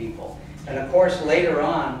 5,600 people. And of course, later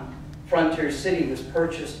on, Frontier City was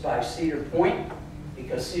purchased by Cedar Point,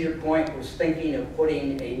 because Cedar Point was thinking of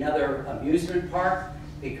putting another amusement park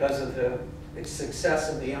because of the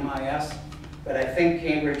success of the MIS. But I think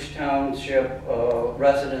Cambridge Township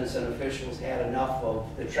residents and officials had enough of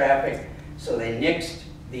the traffic, so they nixed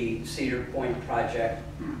the Cedar Point project.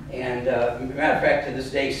 And as a matter of fact, to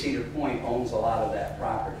this day, Cedar Point owns a lot of that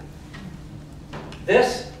property.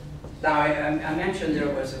 This, now I mentioned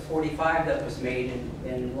there was a 45 that was made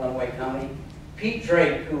in Lenawee County. Pete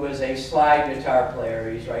Drake, who was a slide guitar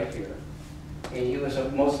player, he's right here, and he was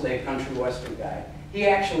mostly a country western guy. He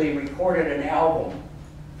actually recorded an album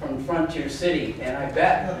from Frontier City, and I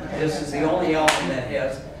bet this is the only album that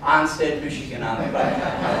has Onstead, Michigan on it.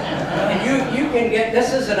 And you can get,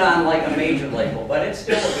 this isn't on like a major label, but it's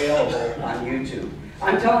still available on YouTube.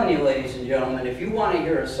 I'm telling you, ladies and gentlemen, if you want to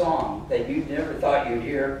hear a song that you never thought you'd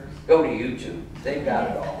hear, go to YouTube. They've got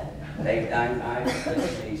it all. It's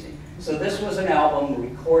amazing. So this was an album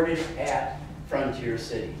recorded at Frontier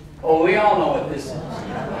City. Oh, we all know what this is.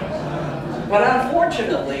 But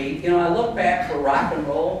unfortunately, I look back for rock and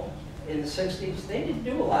roll in the 60s. They didn't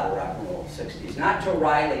do a lot of rock and roll in the 60s. Not till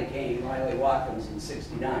Riley came, Riley Watkins in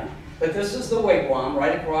 '69. But this is the Wigwam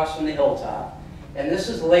right across from the hilltop. And this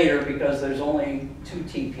is later because there's only 2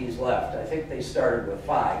 teepees left. I think they started with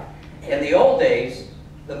 5. In the old days,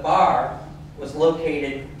 the bar was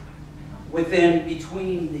located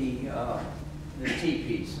between the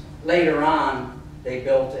teepees. Later on, they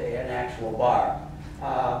built an actual bar.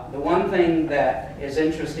 The one thing that is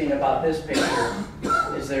interesting about this picture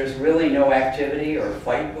is there's really no activity or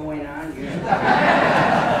fight going on.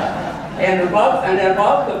 And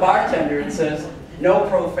above the bartender it says, "No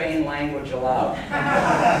profane language allowed."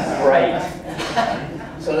 Right.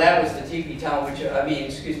 So that was the teepee town,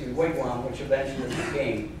 wigwam, which eventually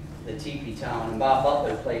became the teepee town. And Bob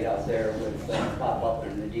Butler played out there with Bob Butler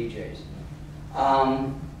and the DJs.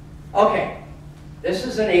 Okay, this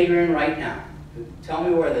is in Adrian right now. Tell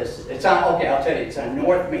me where this is. It's on, okay, I'll tell you, it's on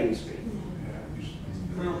North Main Street.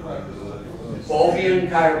 Bovian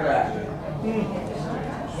Chiropractic.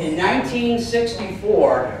 In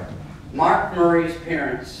 1964, Mark Murray's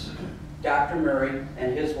parents, Dr. Murray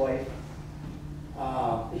and his wife,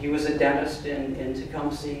 he was a dentist in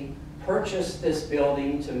Tecumseh, purchased this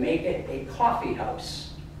building to make it a coffee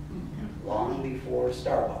house long before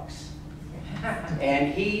Starbucks.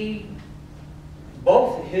 And he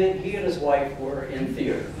and his wife were in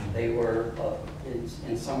theater. They were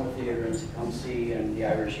in summer theater in Tecumseh and the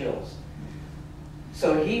Irish Hills.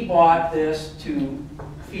 So he bought this to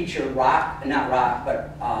feature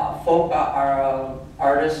folk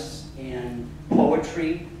artists and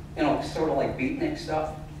poetry, sort of like beatnik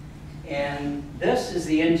stuff. And this is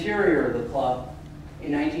the interior of the club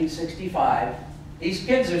in 1965. These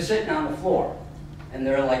kids are sitting on the floor, and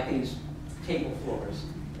they're like these table floors,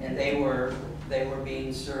 and they were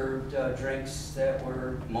being served drinks that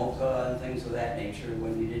were mocha and things of that nature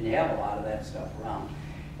when you didn't have a lot of that stuff around.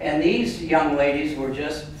 And these young ladies were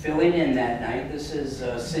just filling in that night. This is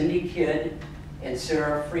Cindy Kidd and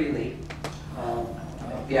Sarah Freely.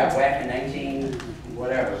 Back in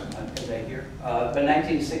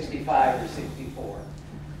 1965 or 64.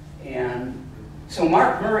 And so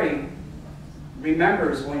Mark Murray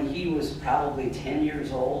remembers when he was probably 10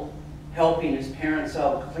 years old, helping his parents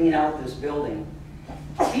out, clean out this building.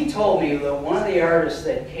 He told me that one of the artists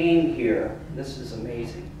that came here, this is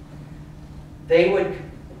amazing, they would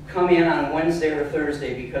come in on Wednesday or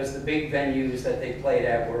Thursday because the big venues that they played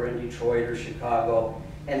at were in Detroit or Chicago,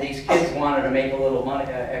 and these kids wanted to make a little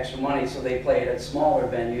extra money, so they played at smaller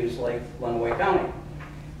venues like Lenawee County.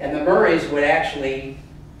 And the Murrays would actually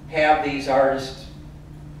have these artists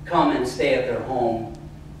come and stay at their home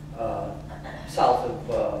south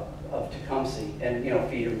of Tecumseh, and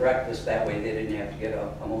feed them breakfast. That way they didn't have to get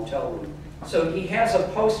a motel room. So he has a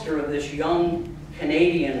poster of this young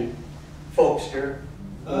Canadian folkster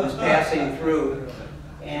who was passing through,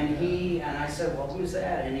 and I said, "Well, who's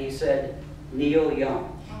that?" And he said, "Neil Young."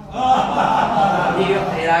 Neil,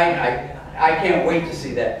 and I can't wait to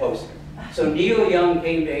see that poster. So Neil Young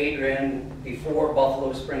came to Adrian before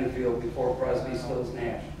Buffalo Springfield, before Crosby, Stills,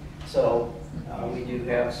 Nash. So we do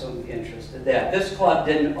have some interest in that. This club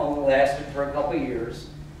only lasted for a couple of years,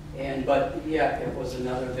 but yeah, it was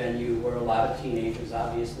another venue where a lot of teenagers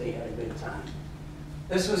obviously had a good time.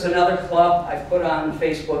 This was another club I put on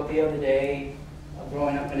Facebook the other day,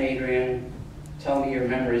 growing up in Adrian. Tell me your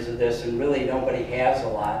memories of this, and really nobody has a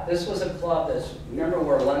lot. This was a club remember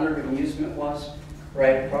where Leonard Amusement was?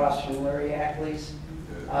 Right across from Larry Ackley's?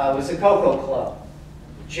 It was a Cocoa Club.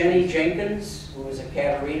 Jenny Jenkins, who was a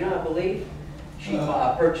Katerina, I believe, she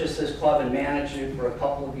purchased this club and managed it for a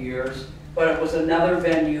couple of years, but it was another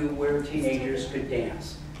venue where teenagers could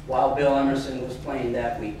dance while Bill Emerson was playing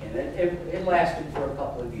that weekend. It lasted for a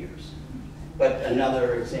couple of years, but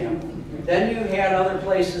another example. Then you had other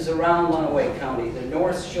places around Lenawee County, the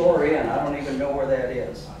North Shore Inn. I don't even know where that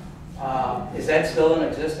is. Is that still in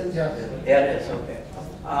existence? Yeah, it is, okay.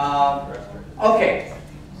 Okay,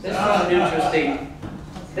 this is interesting.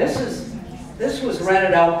 This was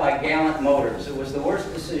rented out by Gallant Motors. It was the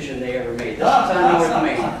worst decision they ever made. This is on North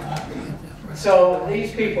Main. So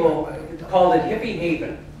these people called it Hippie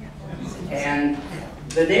Haven. And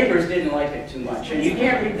the neighbors didn't like it too much. And you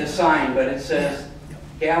can't read the sign, but it says,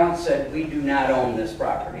 Gallant said, "We do not own this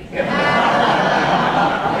property." It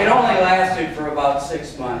only lasted for about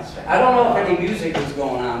 6 months. I don't know if any music was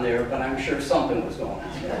going on there, but I'm sure something was going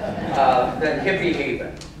on. That Hippie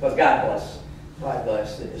Haven. But God bless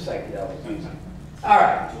the psychedelic music. All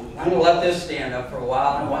right, I'm going to let this stand up for a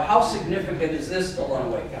while. And how significant is this to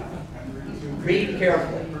Lenawee County? Read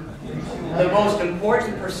carefully. The most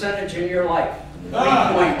important percentage in your life,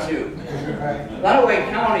 3.2. Lenawee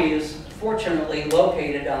County is fortunately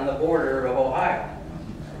located on the border of Ohio.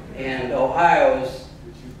 And Ohio is,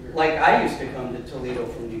 like I used to come to Toledo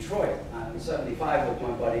from Detroit on 75 with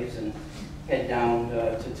my buddies and head down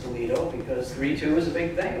to Toledo because 3-2 was a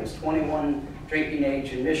big thing. It was 21 drinking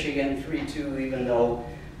age in Michigan, 3-2 even though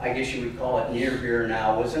I guess you would call it near here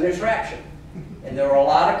now, was an attraction. And there were a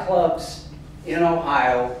lot of clubs in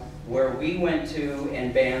Ohio where we went to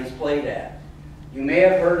and bands played at. You may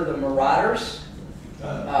have heard of the Marauders.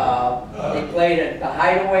 They played at the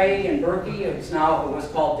Hideaway in Berkey. It was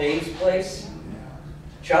called Dave's Place.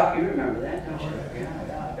 Chuck, you remember that, don't you?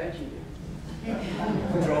 Yeah, I bet you do.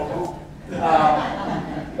 We drove home.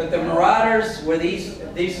 But the Marauders were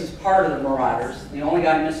this is part of the Marauders. The only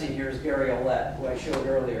guy missing here is Gary Ollett, who I showed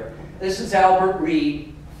earlier. This is Albert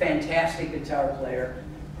Reed, fantastic guitar player.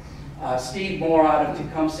 Steve Moore out of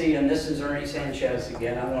Tecumseh, and this is Ernie Sanchez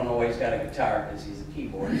again. I don't know why he's got a guitar because he's a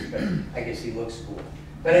keyboardist, but I guess he looks cool.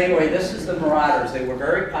 But anyway, this is the Marauders. They were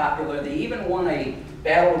very popular. They even won a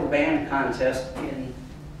Battle of the Band contest in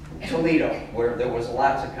Toledo, where there was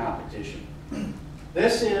lots of competition.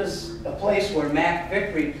 This is a place where Mac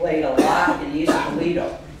Vickery played a lot in East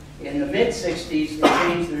Toledo. In the mid-60s, they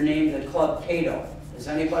changed their name to Club Cato. Does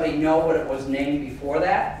anybody know what it was named before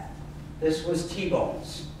that? This was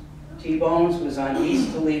T-Bones. T-Bones was on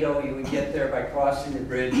East Toledo. You would get there by crossing the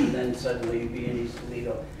bridge, and then suddenly you'd be in East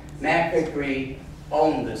Toledo. Mac Vickery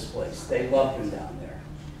owned this place. They loved him down there.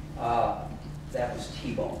 That was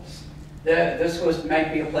T-Bones. This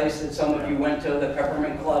might be a place that some of you went to, the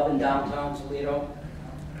Peppermint Club in downtown Toledo.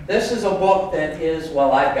 This is a book that is,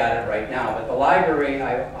 well, I've got it right now, but the library,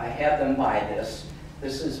 I had them buy this.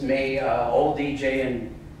 This is me, old DJ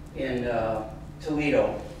in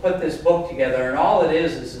Toledo, put this book together, and all it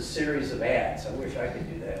is a series of ads. I wish I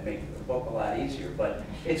could do that, make the book a lot easier, but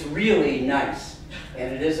it's really nice,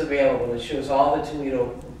 and it is available. It shows all the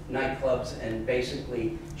Toledo nightclubs and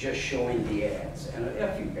basically just showing the ads, and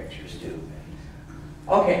a few pictures too.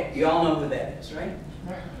 Okay, you all know who that is, right?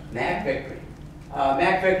 Mac Vickery.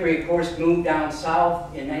 Mac Vickery, of course, moved down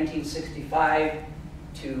south in 1965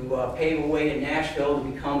 to pave a way in Nashville to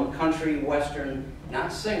become a country western,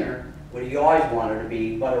 not singer, what he always wanted to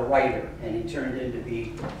be, but a writer, and he turned into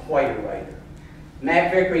be quite a writer.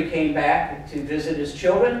 Mac Vickery came back to visit his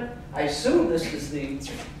children. I assume this is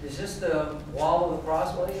the wall of the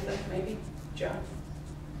cross, what do you think, maybe, John?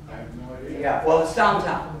 I have no idea. Yeah, well, it's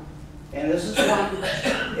downtown. And this is one,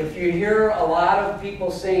 if you hear a lot of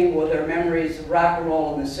people saying, well, their memories of rock and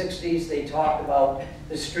roll in the 60s, they talk about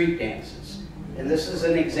the street dances. And this is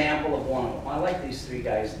an example of one of them. I like these three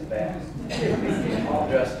guys in the back, all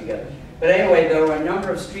dressed together. But anyway, there were a number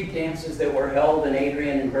of street dances that were held in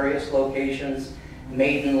Adrian in various locations.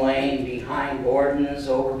 Maiden Lane, behind Gordon's,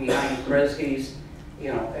 over behind Kresge's, you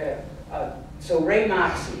know. So Ray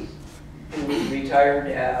Moxie, who was retired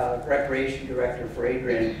recreation director for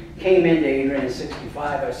Adrian, came into Adrian in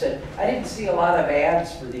 '65. I said, I didn't see a lot of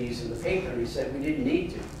ads for these in the paper. And he said, we didn't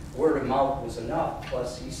need to. Word of mouth was enough.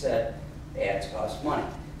 Plus, he said, ads cost money.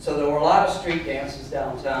 So there were a lot of street dances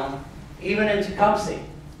downtown, even in Tecumseh.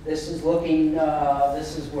 This is looking,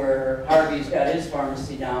 this is where Harvey's got his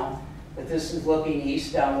pharmacy now. But this is looking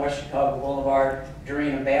east down West Chicago Boulevard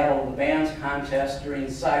during a Battle of the Bands contest during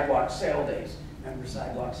Sidewalk Sale Days. Remember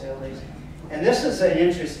Sidewalk Sale Days? And this is an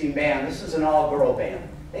interesting band. This is an all-girl band.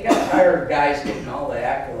 They got tired of guys getting all the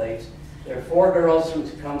accolades. There are 4 girls from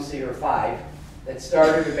Tecumseh, or 5, that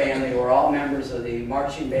started a band. They were all members of the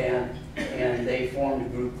marching band, and they formed a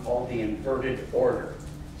group called the Inverted Order.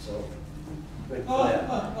 So, good for them.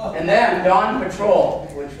 And then Dawn Patrol,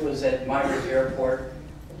 which was at Myers Airport.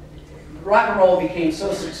 Rock and roll became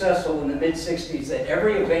so successful in the mid-60s that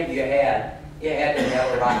every event you had to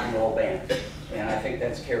have a rock and roll band. And I think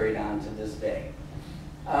that's carried on to this day.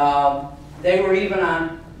 They were even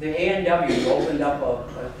on, the A&W opened up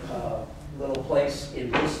a little place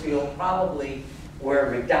in Blissfield, probably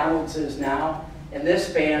where McDonald's is now. And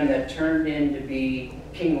this band that turned into be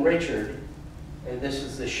King Richard, and this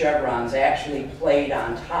is the Chevrons, actually played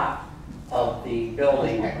on top of the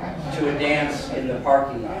building to a dance in the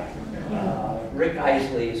parking lot. Rick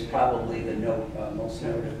Isley is probably the most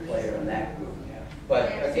noted player in that group.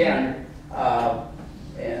 But again,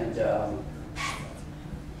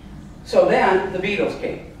 so then the Beatles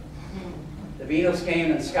came. The Beatles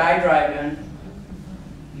came and Sky Drive-In,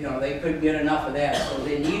 you know, they couldn't get enough of that. So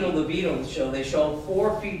they needled the Beatles show. They showed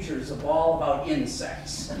 4 features of all about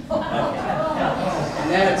insects. And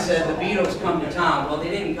then it said the Beatles come to town. Well, they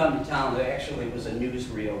didn't come to town. There actually was a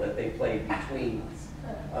newsreel that they played between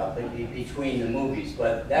the movies.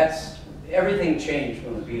 But everything changed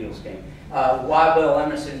when the Beatles came. Wild Bill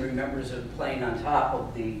Emerson remembers them playing on top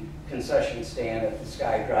of the concession stand at the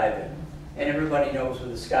Sky Drive-In. And everybody knows where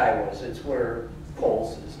the Sky was. It's where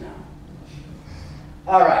Coles is now.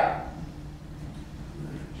 All right.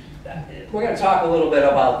 We're going to talk a little bit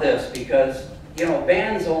about this because, you know,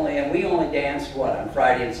 bands only, and we only danced, what, on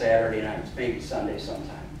Friday and Saturday nights, maybe Sunday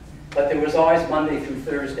sometime. but there was always Monday through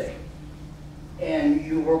Thursday. And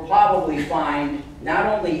you will probably find not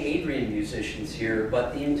only Adrian musicians here,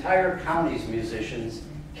 but the entire county's musicians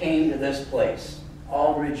came to this place,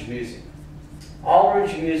 Aldridge Music.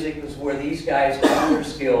 Aldridge Music was where these guys honed their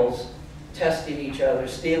skills, testing each other,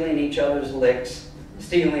 stealing each other's licks,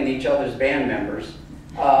 stealing each other's band members.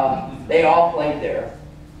 They all played there.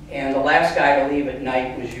 And the last guy to leave at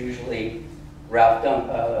night was usually Ralph Dunn.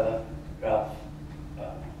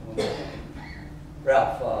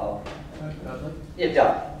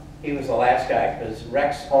 He was the last guy because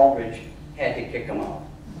Rex Aldridge had to kick him out.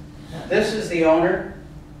 This is the owner,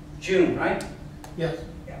 June, right? Yes.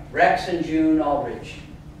 Yeah. Rex and June Aldridge.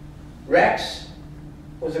 Rex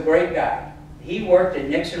was a great guy. He worked at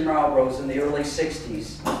Nixon Railroads in the early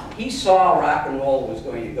 60s. He saw rock and roll was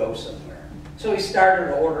going to go somewhere. So he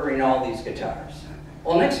started ordering all these guitars.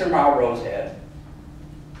 Well, Nixon Railroads had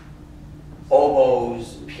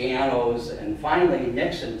oboes, pianos, and finally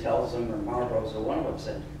Nixon tells them, or Marlboro's or one of them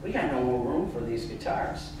said, we got no more room for these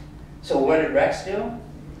guitars. So what did Rex do?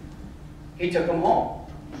 He took them home.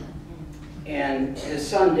 And his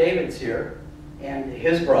son David's here, and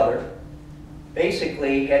his brother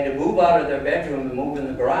basically had to move out of their bedroom and move in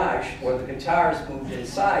the garage where the guitars moved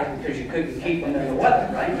inside because you couldn't keep them in the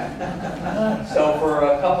weather, right? So for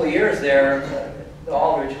a couple of years there, the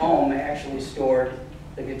Aldridge home actually stored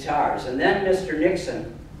the guitars. And then Mr.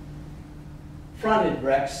 Nixon fronted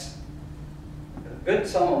Rex a good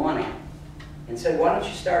sum of money and said, why don't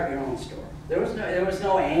you start your own store? There was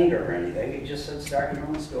no anger or anything. He just said, start your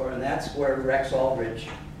own store. And that's where Rex Aldridge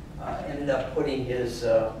ended up putting his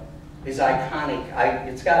iconic,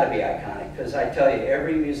 it's got to be iconic, because I tell you,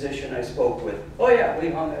 every musician I spoke with, oh yeah, we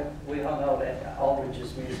hung out at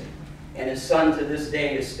Aldridge's music. And his son to this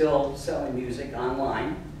day is still selling music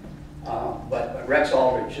online. But Rex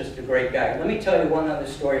Aldridge, just a great guy. Let me tell you one other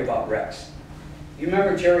story about Rex. You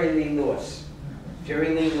remember Jerry Lee Lewis? Jerry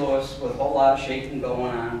Lee Lewis, with a whole lot of shaking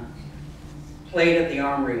going on, played at the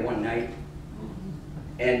Armory one night.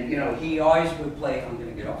 And you know, he always would play, I'm going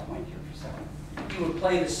to get off mic here for a second. He would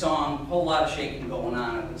play the song, a whole lot of shaking going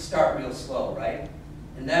on. It would start real slow, right?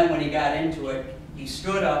 And then when he got into it, he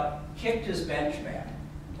stood up, kicked his bench back.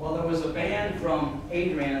 Well, there was a band from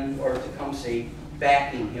Adrian or Tecumseh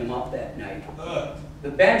backing him up that night. The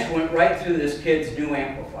bench went right through this kid's new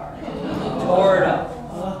amplifier. Tore it up.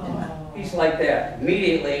 He's like that.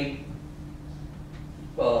 Immediately,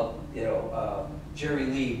 Jerry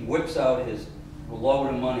Lee whips out his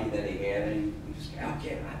load of money that he had, and he just,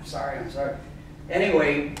 okay, I'm sorry.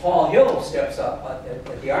 Anyway, Paul Hill steps up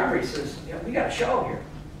at the Armory and says, yeah, we got a show here.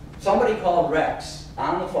 Somebody called Rex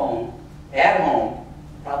on the phone at home,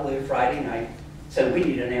 probably a Friday night, said, we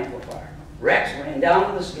need an amplifier. Rex ran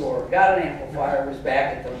down to the store, got an amplifier, was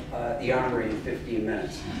back at the Armory in 15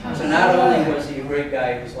 minutes. So not only was he a great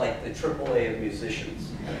guy, he was like the AAA of musicians.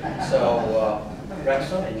 So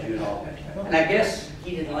Rex and June Aldridge. And I guess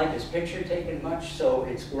he didn't like his picture taken much, so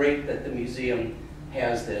it's great that the museum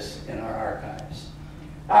has this in our archives.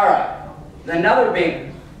 All right, another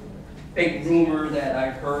big rumor that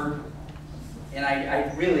I've heard, and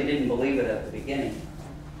I really didn't believe it at the beginning,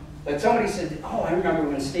 but somebody said, oh, I remember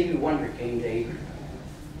when Stevie Wonder came to Adrian.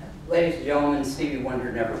 Ladies and gentlemen, Stevie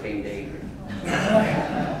Wonder never came to Adrian.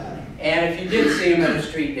 And if you did see him at a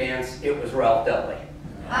street dance, it was Ralph Dudley.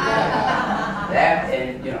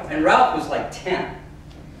 And Ralph was like 10.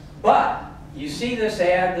 But you see this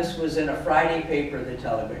ad, this was in a Friday paper, The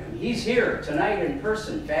Telegram. He's here tonight in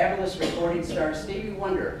person, fabulous recording star Stevie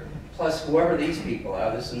Wonder, plus whoever these people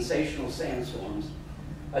are, the sensational sandstorms.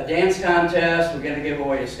 A dance contest, we're going to give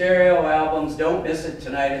away stereo albums, don't miss it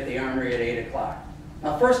tonight at the Armory at 8 o'clock.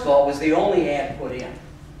 Now first of all, it was the only ad put in.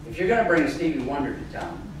 If you're going to bring Stevie Wonder to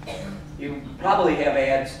town, you probably have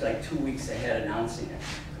ads like 2 weeks ahead announcing it.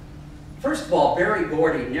 First of all, Berry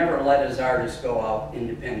Gordy never let his artists go out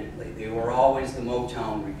independently. They were always the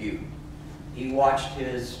Motown Review. He watched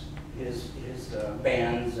his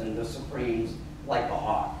bands and the Supremes like a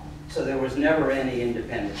hawk. So there was never any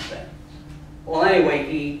independent thing. Well,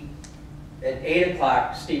 anyway, at 8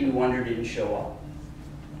 o'clock, Stevie Wonder didn't show up.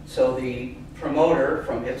 So the promoter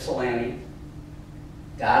from Ypsilanti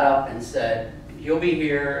got up and said, he'll be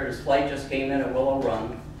here, his flight just came in at Willow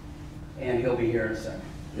Run, and he'll be here in a second.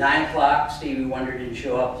 9 o'clock, Stevie Wonder didn't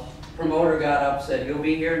show up. Promoter got up, said, he'll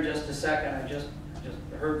be here in just a second, I just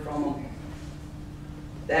heard from him.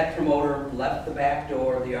 That promoter left the back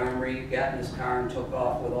door of the Armory, got in his car, and took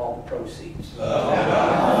off with all the proceeds.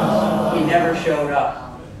 Oh. He never showed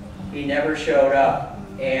up. He never showed up.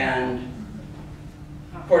 And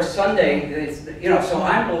of course, Sunday, so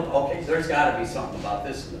I'm, okay, there's got to be something about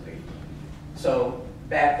this in the paper. So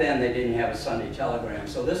back then they didn't have a Sunday Telegram,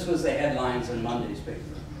 so this was the headlines in Monday's paper.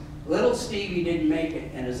 Little Stevie didn't make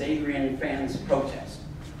it, and his Adrian fans protest.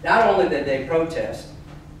 Not only did they protest,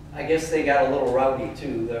 I guess they got a little rowdy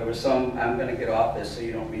too. There were some, I'm going to get off this so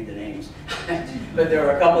you don't read the names, but there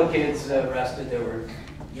were a couple of kids arrested. There were,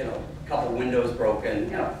 you know, a couple of windows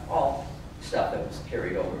broken, you know, all stuff that was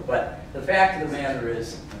carried over. But the fact of the matter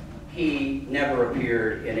is, he never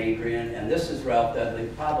appeared in Adrian, and this is Ralph Dudley,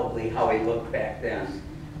 probably how he looked back then.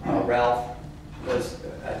 Ralph was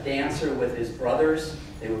a dancer with his brothers.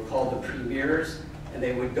 They were called the premiers, and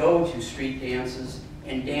they would go to street dances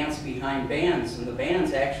and dance behind bands, and the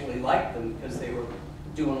bands actually liked them because they were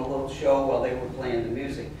doing a little show while they were playing the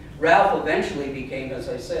music. Ralph eventually became, as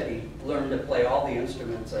I said, he learned to play all the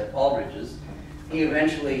instruments at Aldridge's. He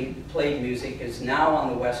eventually played music, is now on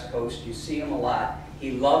the West Coast. You see him a lot.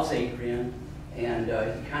 He loves Adrian, and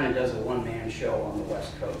he kind of does a one-man show on the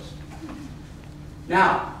West Coast.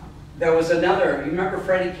 Now, there was another, you remember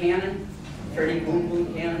Freddie Cannon? Freddie Boom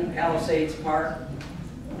Boom Cannon, Palisades Park.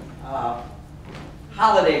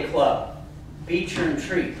 Holiday Club, Beecher and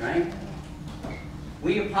Treat, right?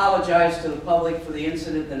 We apologize to the public for the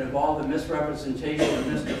incident that involved a misrepresentation of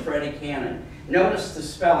Mr. Freddie Cannon. Notice the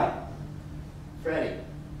spelling, Freddie.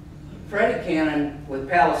 Freddie Cannon with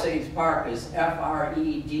Palisades Park is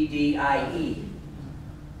F-R-E-D-D-I-E.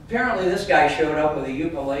 Apparently this guy showed up with a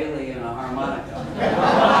ukulele and a harmonica.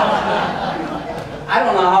 I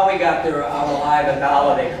don't know how he got there out alive at the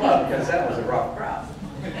Holiday Club, because that was a rough crowd.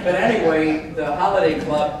 But anyway, the Holiday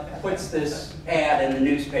Club puts this ad in the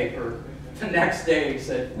newspaper. The next day he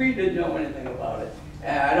said, we didn't know anything about it.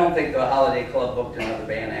 I don't think the Holiday Club booked another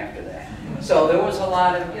band after that. So there was a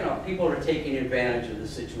lot of, you know, people were taking advantage of the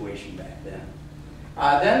situation back then.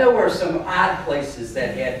 Then there were some odd places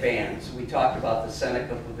that had bands. We talked about the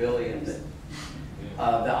Seneca Pavilion.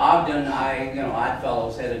 The Ogden,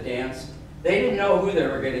 Oddfellows had a dance. They didn't know who they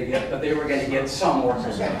were going to get, but they were going to get some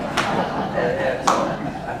orchestra.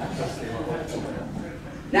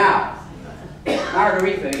 Now,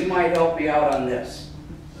 Margarita, you might help me out on this.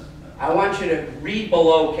 I want you to read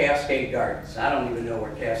below Cascade Gardens. I don't even know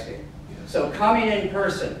where Cascade. So coming in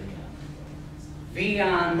person,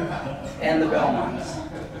 Vion and the Belmonts.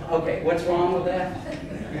 Okay, what's wrong with that?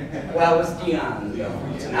 Well, it was Dion.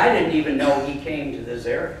 And I didn't even know he came to this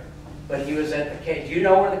area. But he was at the, do you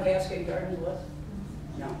know where the Cascade Gardens was?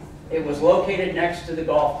 No. It was located next to the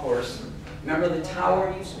golf course. Remember the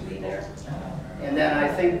tower used to be there? And then I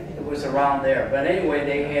think it was around there. But anyway,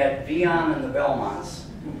 they had Vion and the Belmonts,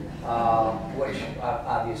 which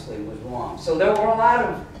obviously was wrong. So there were a lot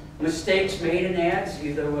of mistakes made in ads.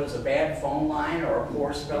 Either it was a bad phone line or a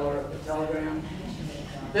poor speller of the telegram.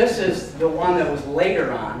 This is the one that was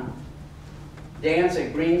later on. Dance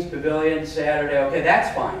at Green's Pavilion Saturday. Okay,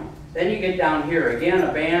 that's fine. Then you get down here. Again,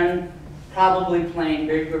 a band probably playing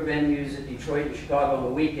bigger venues at Detroit and Chicago on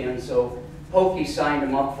the weekend, so Pokey signed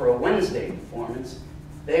them up for a Wednesday performance.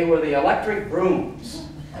 They were the Electric Brooms.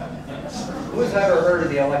 Who's ever heard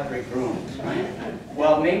of the Electric Brooms, right?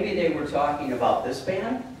 Well, maybe they were talking about this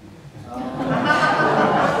band.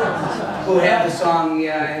 Who had the song,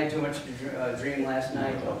 yeah, I had too much to dream last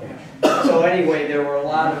night. Okay. So anyway, there were a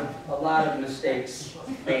lot of mistakes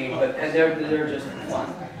made, but they're just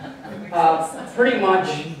fun. Pretty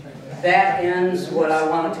much that ends what I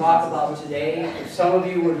want to talk about today. If some of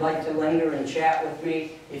you would like to linger and chat with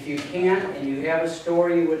me, if you can't and you have a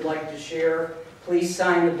story you would like to share, please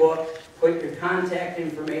sign the book, put your contact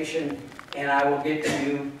information, and I will get to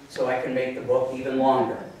you so I can make the book even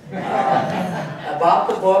longer. About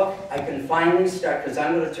the book, I can finally start, because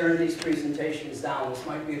I'm going to turn these presentations down. This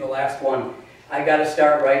might be the last one. I got to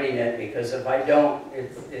start writing it, because if I don't,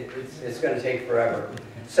 it's going to take forever.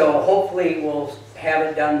 So hopefully we'll have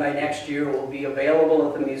it done by next year. It will be available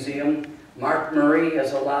at the museum. Mark Murray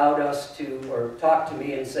has allowed us to, or talked to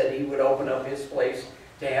me and said he would open up his place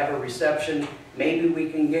to have a reception. Maybe we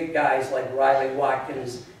can get guys like Riley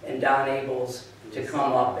Watkins and Don Abels to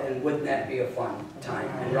come up, and wouldn't that be a fun time?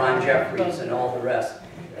 And Ron Jeffries and all the rest.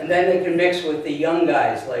 And then they can mix with the young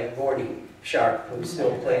guys like Gordy Sharp, who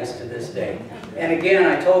still plays to this day. And again,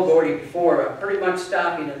 I told Gordy before, I'm pretty much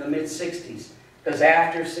stopping in the mid-60s, because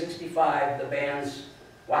after 65, the bands,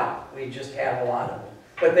 wow, we just have a lot of them.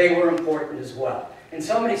 But they were important as well. And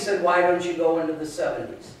somebody said, why don't you go into the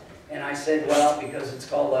 70s? And I said, well, because it's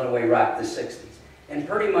called Lenawee Rock the 60s. And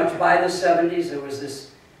pretty much by the 70s, there was this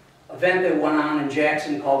event that went on in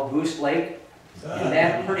Jackson called Goose Lake. And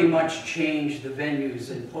that pretty much changed the venues.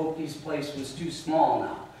 And Pokey's place was too small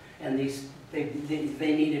now. And they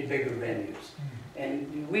needed bigger venues.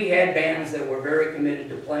 And we had bands that were very committed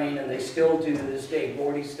to playing, and they still do to this day.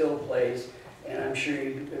 Gordy still plays. and I'm sure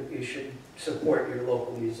you should support your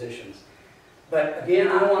local musicians. But again,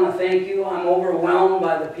 I want to thank you. I'm overwhelmed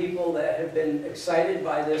by the people that have been excited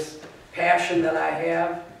by this passion that I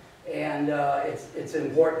have, and it's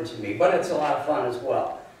important to me, but it's a lot of fun as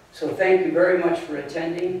well. So thank you very much for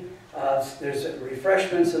attending. There's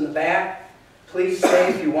refreshments in the back. Please stay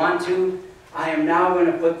if you want to. I am now going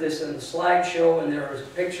to put this in the slideshow, and there are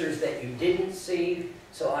pictures that you didn't see,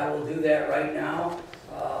 so I will do that right now.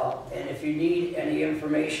 And if you need any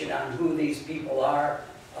information on who these people are,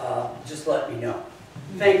 just let me know.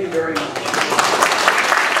 Thank you very much.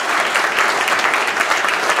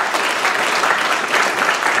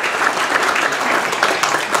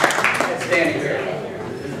 Standing here.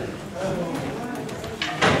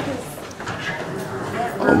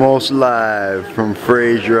 Almost live from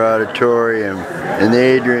Fraser Auditorium in the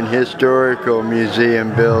Adrian Historical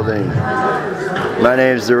Museum building. My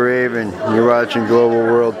name is The Raven. You're watching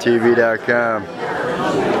GlobalWorldTV.com.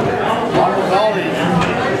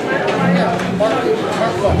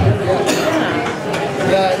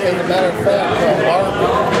 Yeah, as a matter of fact,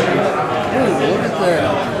 look at that.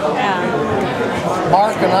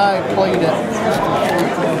 Mark and I played it.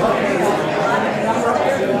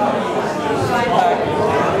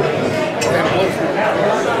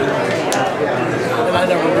 And I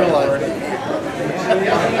never realized it.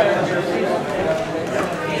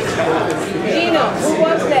 Gino, who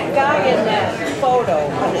was that guy in that photo?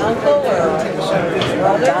 An uncle or a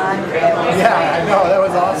brother? Yeah, I know, that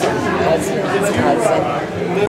was awesome.